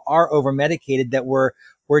people are over medicated. That we're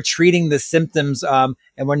treating the symptoms, and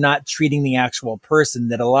we're not treating the actual person.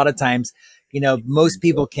 That a lot of times, most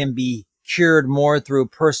people can be cured more through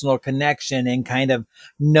personal connection and kind of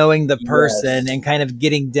knowing the person yes, and kind of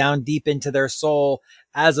getting down deep into their soul,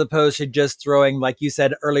 as opposed to just throwing, like you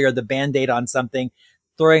said earlier, the band-aid on something,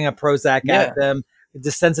 throwing a Prozac at yeah, them,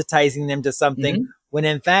 desensitizing them to something, hmm, when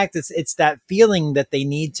in fact it's that feeling that they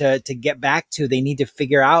need to get back to. They need to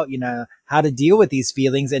figure out, how to deal with these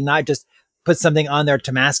feelings and not just put something on there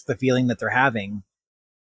to mask the feeling that they're having.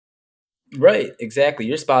 right, exactly.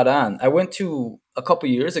 You're spot on. I went to a couple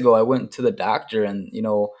years ago. I went to the doctor, and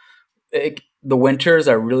the winters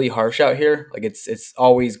are really harsh out here. Like it's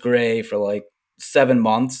always gray for like 7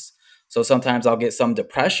 months. So sometimes I'll get some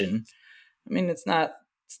depression. I mean, it's not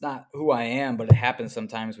who I am, but it happens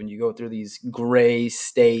sometimes when you go through these gray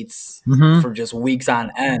states Mm-hmm. for just weeks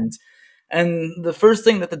on end. And the first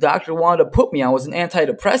thing that the doctor wanted to put me on was an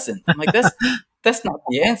antidepressant. I'm like, that's not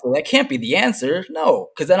the answer. That can't be the answer. No,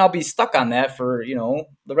 because then I'll be stuck on that for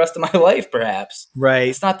the rest of my life, perhaps. Right.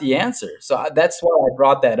 That's not the answer. So that's why I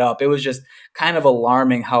brought that up. It was just kind of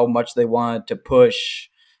alarming how much they wanted to push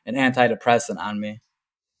an antidepressant on me.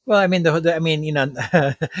 Well, I mean, I mean,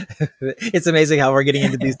 it's amazing how we're getting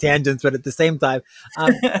into these tangents, but at the same time,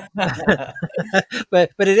 um, but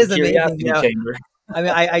it The is amazing, curiosity chamber. I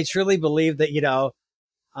mean, I truly believe that,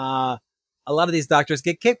 uh, a lot of these doctors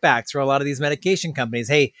get kickbacks from a lot of these medication companies.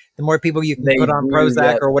 Hey, the more people you can They put on do,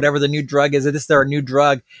 Prozac yeah, or whatever the new drug is, this is their new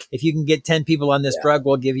drug. If you can get 10 people on this yeah. drug,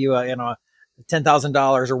 we'll give you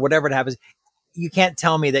 $10,000 or whatever it happens. You can't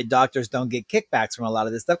tell me that doctors don't get kickbacks from a lot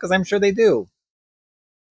of this stuff, because I'm sure they do.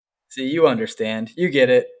 See, you understand. You get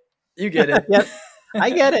it. You get it. Yep, I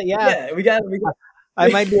get it. Yeah, Yeah, we got I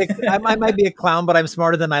might be a clown, but I'm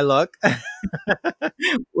smarter than I look.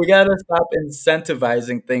 we gotta stop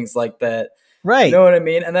incentivizing things like that. You Right. know what I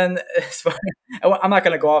mean? And then I'm not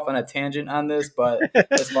gonna go off on a tangent on this, but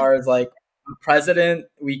as far as like president,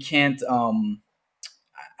 we can't.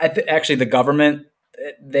 Actually, the government,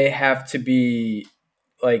 they have to be.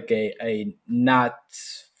 like a not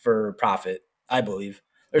for profit. I believe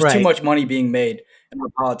there's too Right. much money being made in our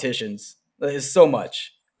politicians. There's so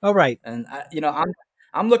much, Oh, right. and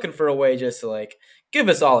I'm looking for a way just to like give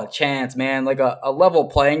us all a chance, man, like a level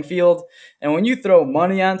playing field. And when you throw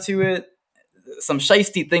money onto it, some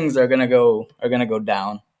shisty things are gonna go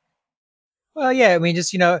down. Well, yeah. I mean,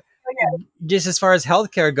 just as far as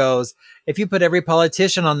healthcare goes, if you put every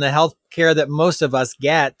politician on the healthcare that most of us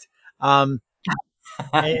get, um,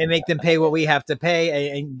 and make them pay what we have to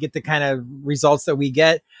pay and get the kind of results that we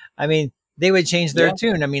get, I mean, they would change their Yeah.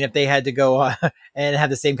 tune. I mean, if they had to go and have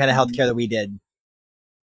the same kind of healthcare that we did.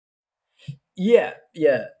 Yeah,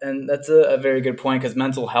 yeah, and that's a very good point because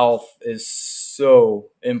mental health is so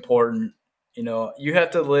important. You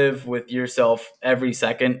have to live with yourself every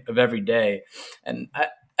second of every day, and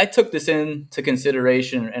I took this into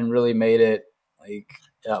consideration and really made it like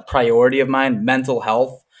a priority of mine. Mental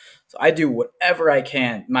health, so I do whatever I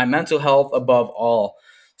can. My mental health above all.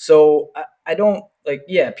 So I don't like.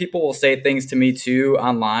 Yeah, people will say things to me too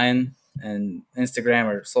online and Instagram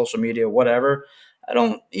or social media, whatever. I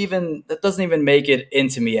don't even that doesn't even make it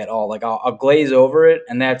into me at all. Like I'll glaze over it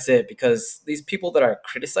and that's it because these people that are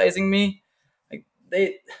criticizing me, like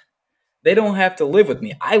they don't have to live with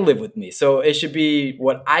me. I live with me. So it should be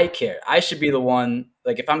what I care. I should be the one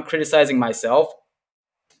like if I'm criticizing myself,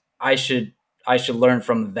 I should I should learn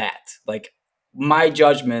from that. Like my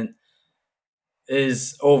judgment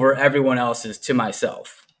is over everyone else's to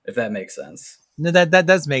myself, if that makes sense. No, that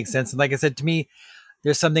does make sense. And like I said, to me,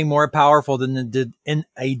 there's something more powerful than in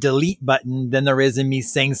a delete button than there is in me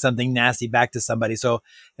saying something nasty back to somebody. So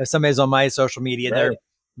if somebody's on my social media and Right.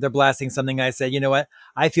 they're blasting something, I say, you know what?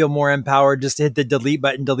 I feel more empowered just to hit the delete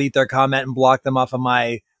button, delete their comment, and block them off of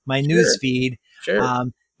my news Sure. feed. Sure.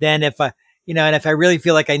 Then if I and if I really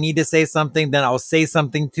feel like I need to say something, then I'll say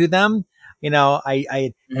something to them. I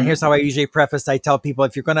and here's Mhm. how I usually preface. I tell people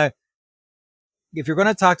if you're gonna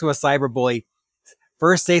talk to a cyberbully,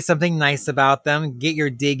 first, say something nice about them, get your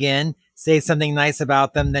dig in, say something nice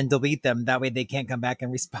about them, then delete them. That way they can't come back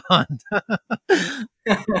and respond.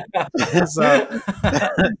 So,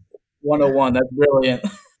 101. That's brilliant.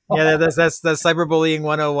 yeah, that's cyberbullying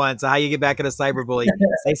 101. So, how you get back at a cyberbully?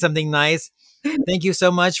 Say something nice. Thank you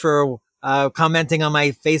so much for commenting on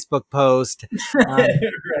my Facebook post. Um,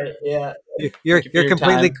 Right. Yeah. you're Thank you for you're your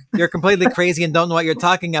completely time. you're completely crazy and don't know what you're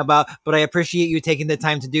talking about, but I appreciate you taking the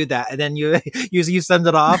time to do that. And then you send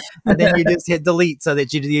it off, and then you just hit delete so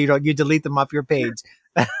that you delete them off your page.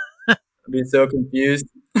 I'd be so confused.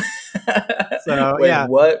 So Wait, yeah,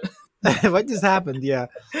 what? what just happened? Yeah,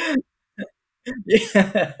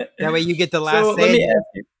 Yeah. that way you get the So last say.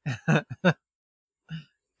 And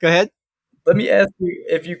go ahead. let me ask you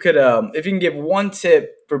if you can give one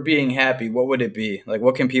tip for being happy, what would it be? Like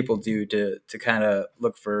what can people do to kind of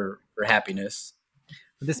look for happiness?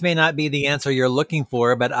 This may not be the answer you're looking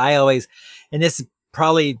for, but I always, and this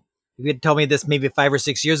probably, if you had told me this maybe 5 or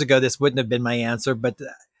 6 years ago, this wouldn't have been my answer. But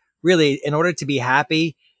really, in order to be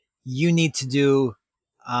happy, you need to do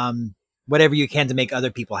um, whatever you can to make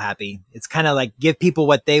other people happy. It's kind of like give people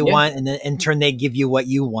what they Yeah, want, and then in turn, they give you what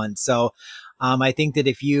you want. So I think that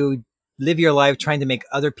if you live your life trying to make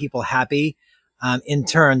other people happy, in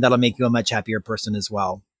turn, that'll make you a much happier person as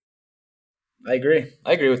well. I agree.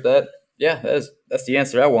 I agree with that. Yeah, that's the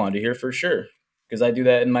answer I wanted to hear for sure because I do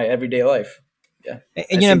that in my everyday life. Yeah. I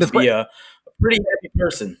And seem to before be a pretty happy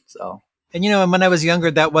person, so and when I was younger,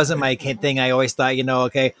 that wasn't my thing. I always thought,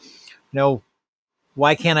 okay,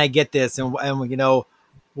 why can't I get this? And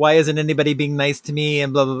why isn't anybody being nice to me?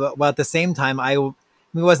 And blah, blah, blah. Well, at the same time, it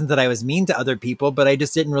wasn't that I was mean to other people, but I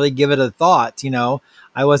just didn't really give it a thought.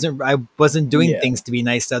 I wasn't doing yeah. things to be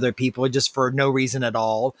nice to other people just for no reason at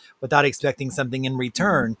all without expecting something in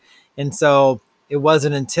return. And so it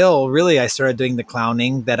wasn't until really I started doing the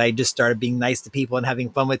clowning that I just started being nice to people and having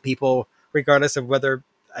fun with people, regardless of whether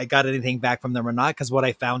I got anything back from them or not. Because what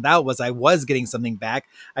I found out was I was getting something back.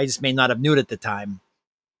 I just may not have knew it at the time.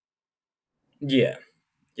 Yeah,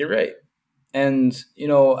 you're right. And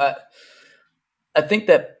I think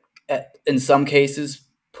that in some cases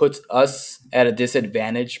puts us at a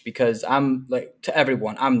disadvantage because I'm like to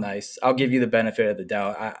everyone I'm nice. I'll give you the benefit of the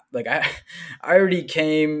doubt. I already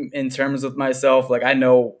came in terms with myself. Like I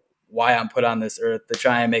know why I'm put on this earth to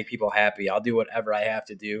try and make people happy. I'll do whatever I have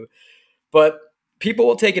to do. But people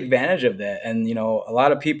will take advantage of that, and a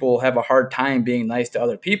lot of people have a hard time being nice to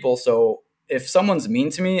other people. So if someone's mean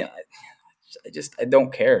to me, I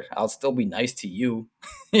don't care. I'll still be nice to you.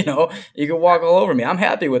 You can walk all over me. I'm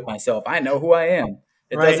happy with myself. I know who I am.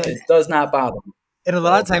 Right. It does not bother me. And a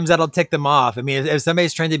lot of So times that'll tick them off. I mean, if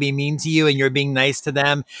somebody's trying to be mean to you and you're being nice to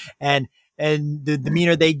them, and and the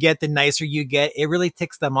meaner they get, the nicer you get. It really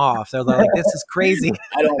ticks them off. They're like, "This is crazy."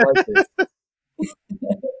 I don't like this.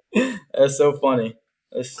 That's so funny.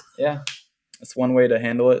 Yeah, that's one way to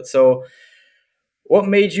handle it. So, what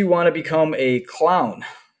made you want to become a clown?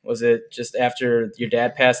 Was it just after your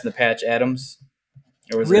dad passed in the Patch Adams,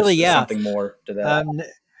 or was there Really, yeah. something more to that? Um,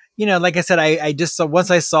 like I said, I just saw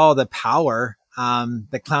once I saw the power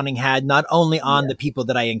that clowning had not only on Yeah. the people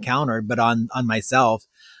that I encountered, but on myself.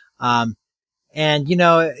 Um, and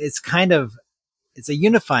it's kind of it's a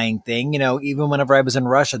unifying thing. Even whenever I was in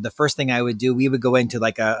Russia, the first thing I would do, we would go into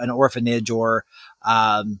like an orphanage or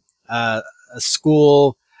um, a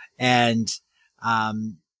school, and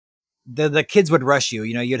um, the kids would rush you.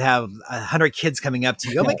 You'd have 100 kids coming up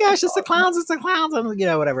to you. Oh my gosh, it's the clowns! It's the clowns! And,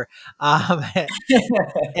 whatever. Um,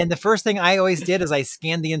 and the first thing I always did is I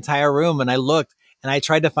scanned the entire room and I looked and I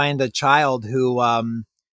tried to find a child who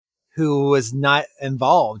was not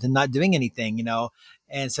involved and not doing anything,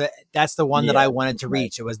 And so that's the one that Yeah, I wanted to right.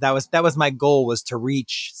 reach. That was my goal, was to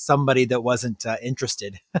reach somebody that wasn't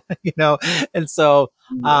interested, you know. And so,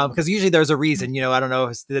 Yeah. because usually there's a reason, I don't know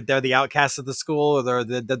if they're the outcasts of the school, or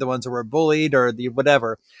they're the ones who were bullied, or the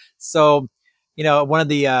whatever. So, one of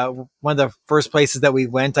the first places that we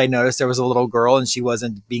went, I noticed there was a little girl and she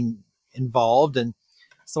wasn't being involved, and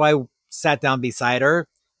so I sat down beside her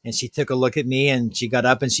and she took a look at me and she got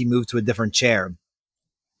up and she moved to a different chair.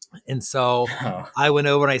 And so Oh, I went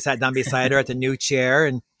over and I sat down beside her at the new chair,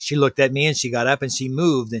 and she looked at me and she got up and she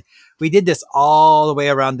moved. And we did this all the way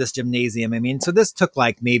around this gymnasium. I mean, so this took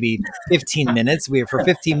like maybe 15 minutes. For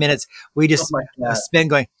 15 minutes, we oh just my God. spent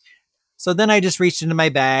going. So then I just reached into my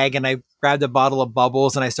bag and I grabbed a bottle of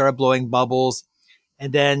bubbles and I started blowing bubbles.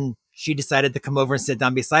 And then she decided to come over and sit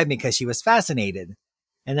down beside me because she was fascinated.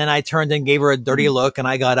 And then I turned and gave her a dirty Mm. look and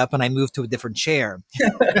I got up and I moved to a different chair.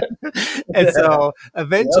 And so Yep.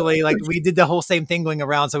 eventually, like, we did the whole same thing going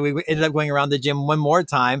around. So we ended up going around the gym one more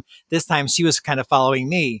time. This time she was kind of following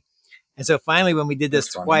me. And so finally, when we did this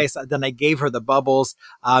That's funny. twice, then I gave her the bubbles,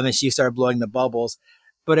 and she started blowing the bubbles.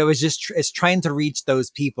 But it was just it's trying to reach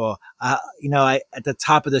those people. At the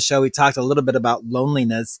top of the show, we talked a little bit about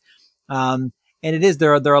loneliness, and it is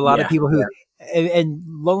there are a lot of Yeah. people who Yeah. and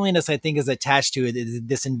loneliness, I think, is attached to it. Is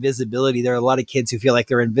this invisibility? There are a lot of kids who feel like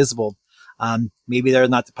they're invisible. Maybe they're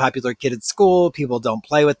not the popular kid at school. People don't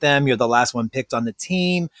play with them. You're the last one picked on the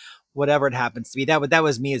team. Whatever it happens to be, that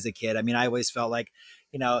was me as a kid. I mean, I always felt like,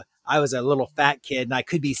 I was a little fat kid and I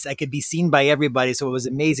could be seen by everybody. So it was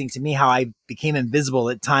amazing to me how I became invisible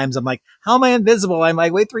at times. I'm like, how am I invisible? I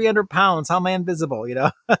weigh 300 pounds. How am I invisible?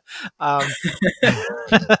 Um,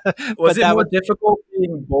 Was but it that more was, difficult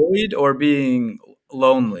being bullied or being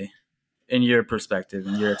lonely in your perspective,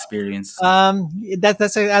 in your experience?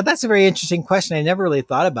 that's a very interesting question. I never really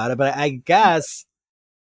thought about it, but I guess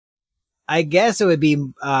it would be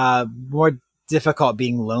more difficult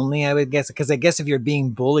being lonely. I would guess, because I guess if you're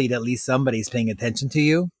being bullied, at least somebody's paying attention to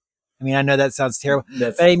you. I mean, I know that sounds terrible, but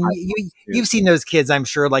That's I mean, I you've seen those kids, I'm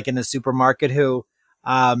sure, like in a supermarket, who,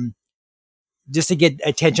 um, just to get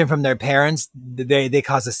attention from their parents, they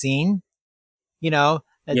cause a scene. It's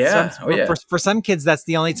Yeah. Oh yeah. for some kids, that's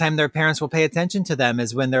the only time their parents will pay attention to them,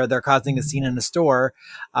 is when they're causing a scene in the store.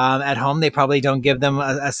 At home, they probably don't give them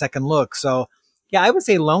a second look. So, yeah, I would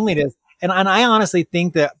say loneliness, and I honestly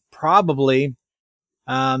think that probably,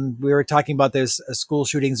 we were talking about those school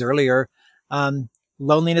shootings earlier. Um,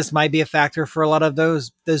 Loneliness might be a factor for a lot of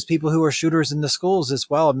those people who are shooters in the schools as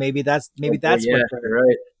well. Maybe Oh boy, that's yeah. what they're You're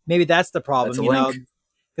right. maybe that's the That's problem. a link.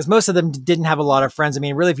 Because most of them didn't have a lot of friends. I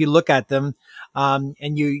mean, really, if you look at them, and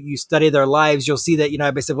you study their lives, you'll see that,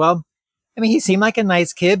 everybody said, well, I mean, he seemed like a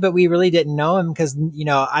nice kid, but we really didn't know him because,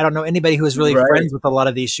 I don't know anybody who was really Right. friends with a lot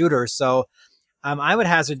of these shooters. So, I would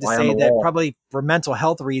hazard to Fly on say the that wall. probably for mental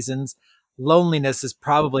health reasons, loneliness is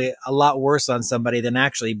probably a lot worse on somebody than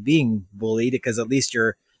actually being bullied, because at least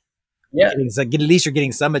you're Yeah. getting at least you're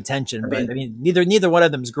getting some attention. I But I mean, mean, neither one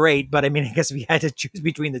of them's great. But I mean, I guess if you had to choose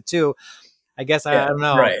between the two, I guess I yeah. don't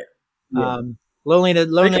know. Right. Yeah. Um, loneliness,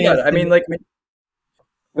 Think about loneliness. it. I mean, like Go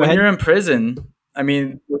when ahead. you're in prison, I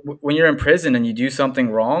mean, when you're in prison and you do something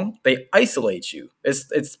wrong, they isolate you.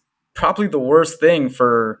 It's probably the worst thing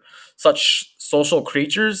for such social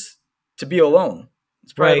creatures to be alone.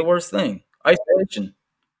 It's probably the Right. worst thing. Isolation.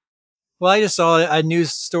 Well, I just saw a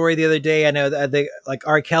news story the other day. I know that like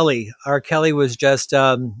R. Kelly. R. Kelly was just,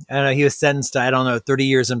 I don't know, he was sentenced to, I don't know, 30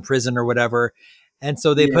 years in prison or whatever. And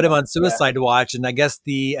so they put him Yeah, on yeah. suicide watch. And I guess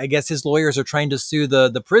his lawyers are trying to sue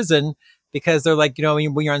the prison, because they're like,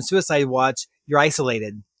 when you're on suicide watch, you're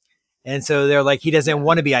isolated. And so they're like, he Yeah. doesn't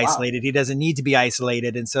want to be Wow. isolated. He doesn't need to be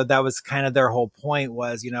isolated. And so that was kind of their whole point,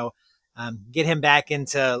 was, get him back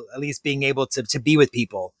into at least being able to be with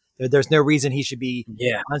people. There's no reason he should be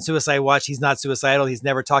Yeah, on suicide watch. He's not suicidal. He's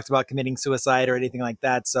never talked about committing suicide or anything like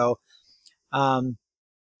that. So, um,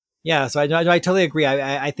 yeah, so I totally agree.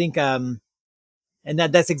 I think, and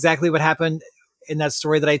that's exactly what happened in that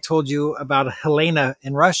story that I told you about Helena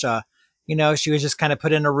in Russia. You know, she was just kind of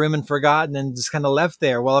put in a room and forgotten and just kind of left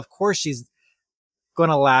there. Well, of course she's going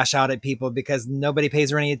to lash out at people because nobody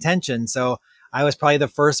pays her any attention. So I was probably the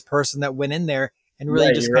first person that went in there and really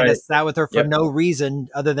right. just You're kind of right. sat with her for Yep. no reason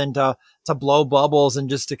other than to blow bubbles and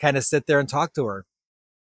just to kind of sit there and talk to her,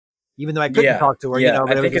 even though I couldn't Yeah, talk to her, you yeah. know, I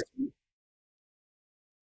but it was think just it's.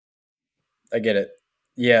 I get it.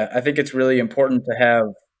 Yeah, I think it's really important to have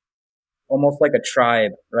almost like a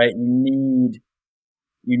tribe, right?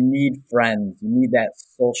 You need friends. You need that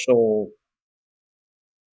social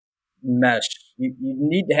mesh. You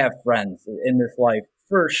need to have friends in this life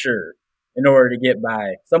for sure in order to get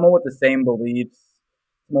by. Someone with the same beliefs,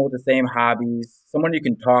 someone with the same hobbies, someone you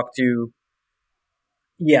can talk to.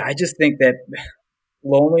 Yeah, I just think that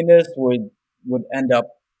loneliness would end up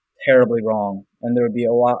terribly wrong, and there would be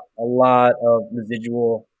a lot of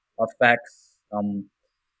residual effects.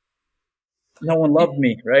 No one loved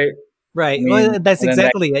me, right? I right. Well, mean, that's and then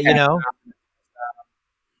that, exactly it, you know.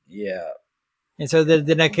 yeah, And so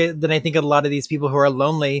then I think a lot of these people who are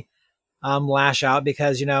lonely lash out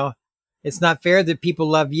because you know it's not fair that people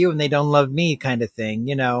love you and they don't love me, kind of thing,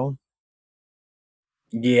 you know.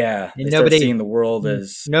 yeah, And they start seeing the world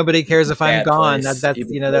as nobody cares a if I'm bad gone. place, That's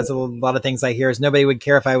even you know though, that's a lot of things I hear is nobody would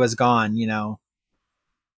care if I was gone. You know,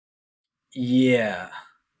 yeah,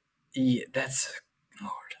 yeah, that's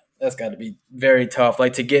Lord, that's got to be very tough.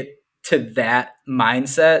 Like to get to that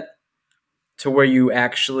mindset to where you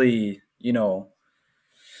actually,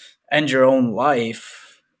 end your own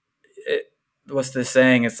life. It, what's the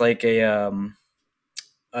saying? It's like a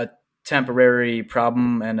temporary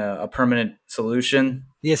problem and a permanent solution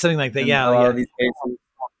yeah, something like that. in Yeah, a lot yeah, of these cases.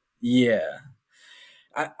 Yeah,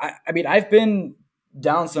 I mean, I've been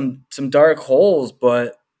down some dark holes,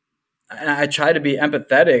 but and I try to be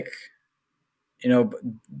empathetic.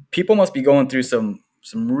 People must be going through some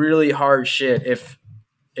really hard shit if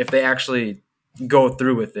they actually go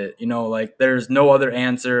through with it. Like there's no other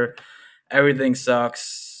answer. Everything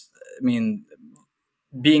sucks. I mean,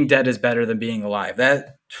 being dead is better than being alive.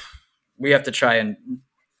 That we have to try and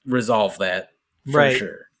resolve that for right,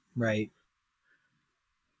 sure. right.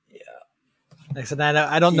 Like I said,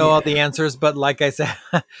 I don't know all Yeah, the answers, but like I said,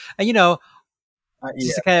 and, you know,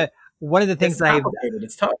 just to yeah. kind of one of the It's things complicated.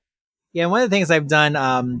 It's tough. one of the things I've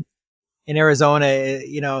done in Arizona,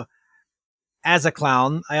 you know, as a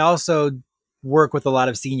clown, I also work with a lot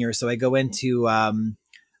of seniors. So I go into a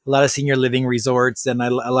lot of senior living resorts and a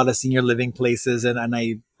lot of senior living places, and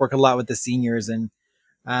I work a lot with the seniors. And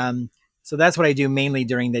um, so that's what I do mainly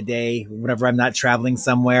during the day. Whenever I'm not traveling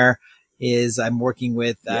somewhere, is I'm working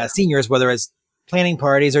with Yeah, seniors, whether it's planning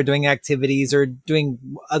parties or doing activities or doing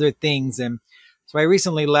other things. And so I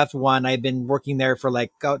recently left one. I've been working there for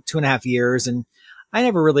like 2.5 years, and I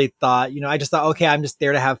never really thought, you know, I just thought, okay, I'm just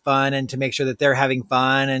there to have fun and to make sure that they're having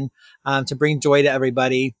fun and to bring joy to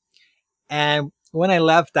everybody. And when I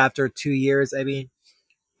left after 2 years, I mean,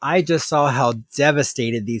 I just saw how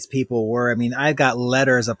devastated these people were. I mean, I got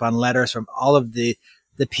letters upon letters from all of the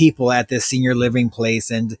people at this senior living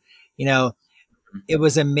place, and you know, it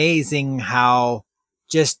was amazing how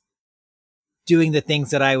just doing the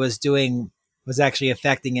things that I was doing was actually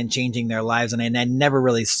affecting and changing their lives, and I never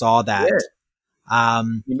really saw that. yeah.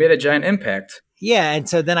 Um, You made a giant impact. yeah, and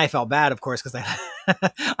so then I felt bad, of course, because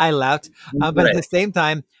I I left, but at Right. the same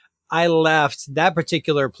time, I left that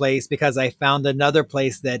particular place because I found another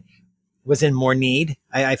place that was in more need.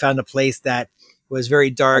 I found a place that was very I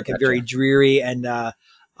dark and very gotcha. dreary and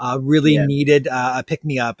really Yeah. needed a pick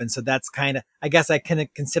me up. And so that's kind of, I guess I can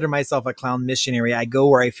consider myself a clown missionary. I go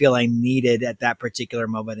where I feel I'm needed at that particular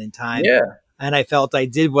moment in time. Yeah. And I felt I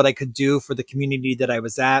did what I could do for the community that I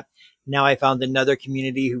was at. Now I found another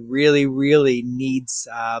community who really, really needs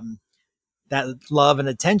that love and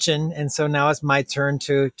attention. And so now it's my turn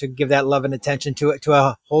to give that love and attention to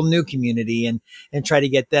a whole new community and try to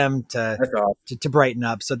get them That's awesome. to brighten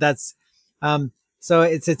up. So that's um so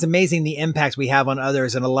it's amazing the impact we have on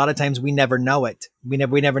others, and a lot of times we never know it. We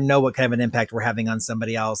never know what kind of an impact we're having on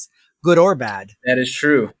somebody else, good or bad. That is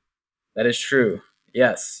true. That is true.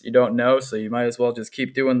 Yes, you don't know, so you might as well just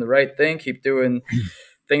keep doing the right thing, keep doing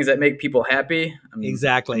things that make people happy. I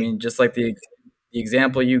Exactly. mean, just like the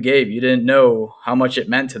example you gave, you didn't know how much it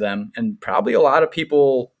meant to them, and probably a lot of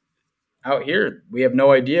people out here, we have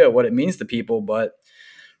no idea what it means to people. But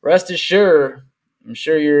rest assured, I'm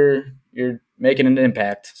sure you're making an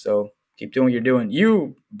impact. So Keep doing what you're doing.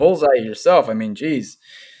 You Bullseye yourself. I mean, geez,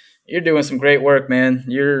 you're doing some great work, man.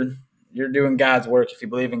 You're doing God's work if you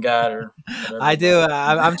believe in God or I whatever. do. But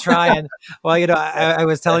I'm trying. Well, I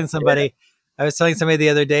was telling yeah, somebody, the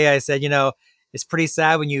other day. I said, it's pretty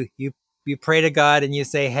sad when you pray to God and you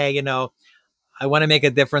say, hey, I want to make a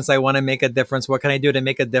difference. I want to make a difference. What can I do to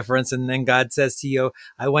make a difference? And then God says to you,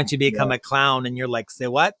 I want you to become yeah. a clown. And you're like, say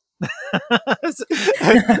what? It's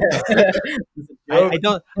a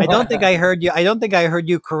joke. I don't think I heard you. I don't think I heard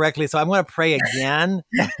you correctly. So I'm going to pray again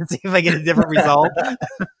and see if I get a different result.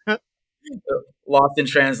 Lost in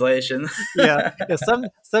translation. Yeah. Yeah.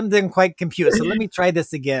 Some didn't quite compute. So let me try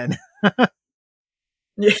this again.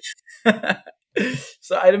 Yeah.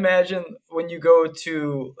 So I'd imagine when you go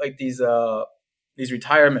to like these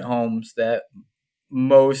retirement homes that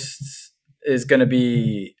most is going to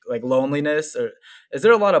be like loneliness, or is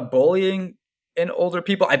there a lot of bullying in older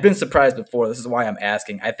people? I've been surprised before. This is why I'm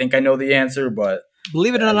asking. I think I know the answer, but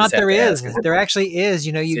Believe it or I just not, have there to is. ask. Is There actually is.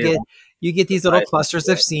 You it get these little surprised me? clusters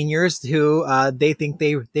of seniors who they think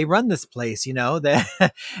they run this place.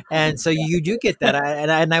 That, and so you do get that.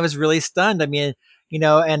 And I was really stunned. I mean,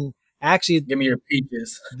 and actually Give me your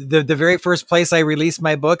peaches. the very first place I released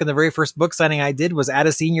my book and the very first book signing I did was at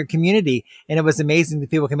a senior community. And it was amazing that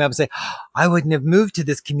people came up and say, oh, I wouldn't have moved to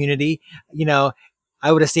this community. You know,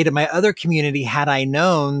 I would have stayed at my other community had I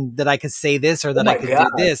known that I could say this or Oh that I my could do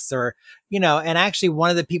god! this or, and actually one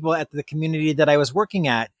of the people at the community that I was working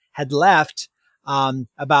at had left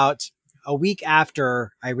about a week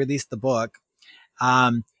after I released the book.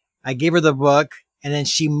 um, I gave her the book and then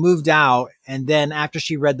she moved out. And then after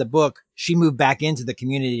she read the book, she moved back into the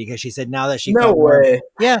community because she said now that she No felt more, way.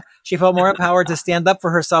 yeah, she felt more empowered to stand up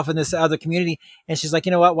for herself in this other community. And she's like,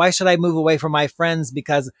 you know what? Why should I move away from my friends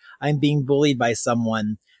because I'm being bullied by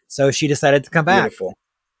someone? So she decided to come back. Beautiful,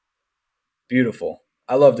 beautiful.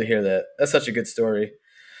 I love to hear that. That's such a good story.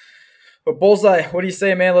 But Bullseye, what do you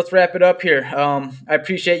say, man? Let's wrap it up here. I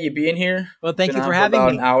appreciate you being here. Well, thank Been you for on for having about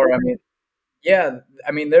an me. hour. I mean, yeah,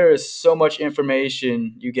 I mean, there is so much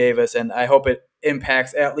information you gave us, and I hope it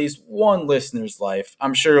impacts at least one listener's life.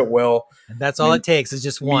 I'm sure it will. And that's I all it mean, takes is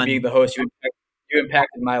just me being one. the host, you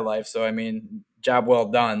impacted my life, so I mean, job well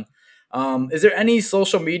done. Is there any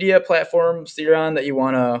social media platforms that you're on that you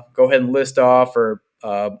want to go ahead and list off, or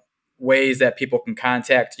ways that people can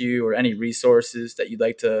contact you, or any resources that you'd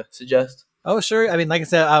like to suggest? Oh, sure. I mean, like I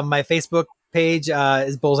said, my Facebook page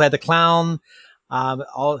is Bullseye the Clown.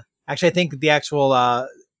 All actually, I think the actual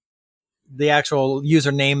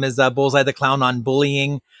username is Bullseye the Clown on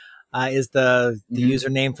bullying is the Hmm.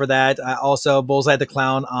 username for that. Also, Bullseye the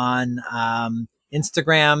Clown on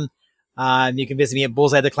Instagram. You can visit me at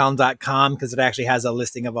bullseyetheclown.com because it actually has a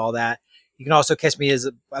listing of all that. You can also catch me as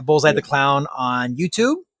Bullseye the Beautiful. Clown on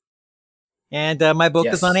YouTube. And my book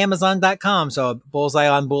is on Yes. Amazon.com. So Bullseye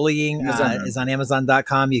on Bullying Amazon. is on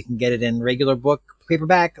Amazon.com. You can get it in regular book,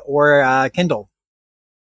 paperback, or Kindle.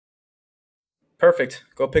 Perfect.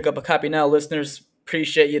 Go pick up a copy now, listeners.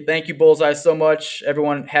 Appreciate you. Thank you, Bullseye, so much.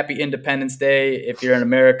 Everyone, happy Independence Day if you're in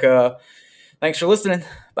America. Thanks for listening.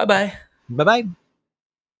 Bye bye. Bye bye.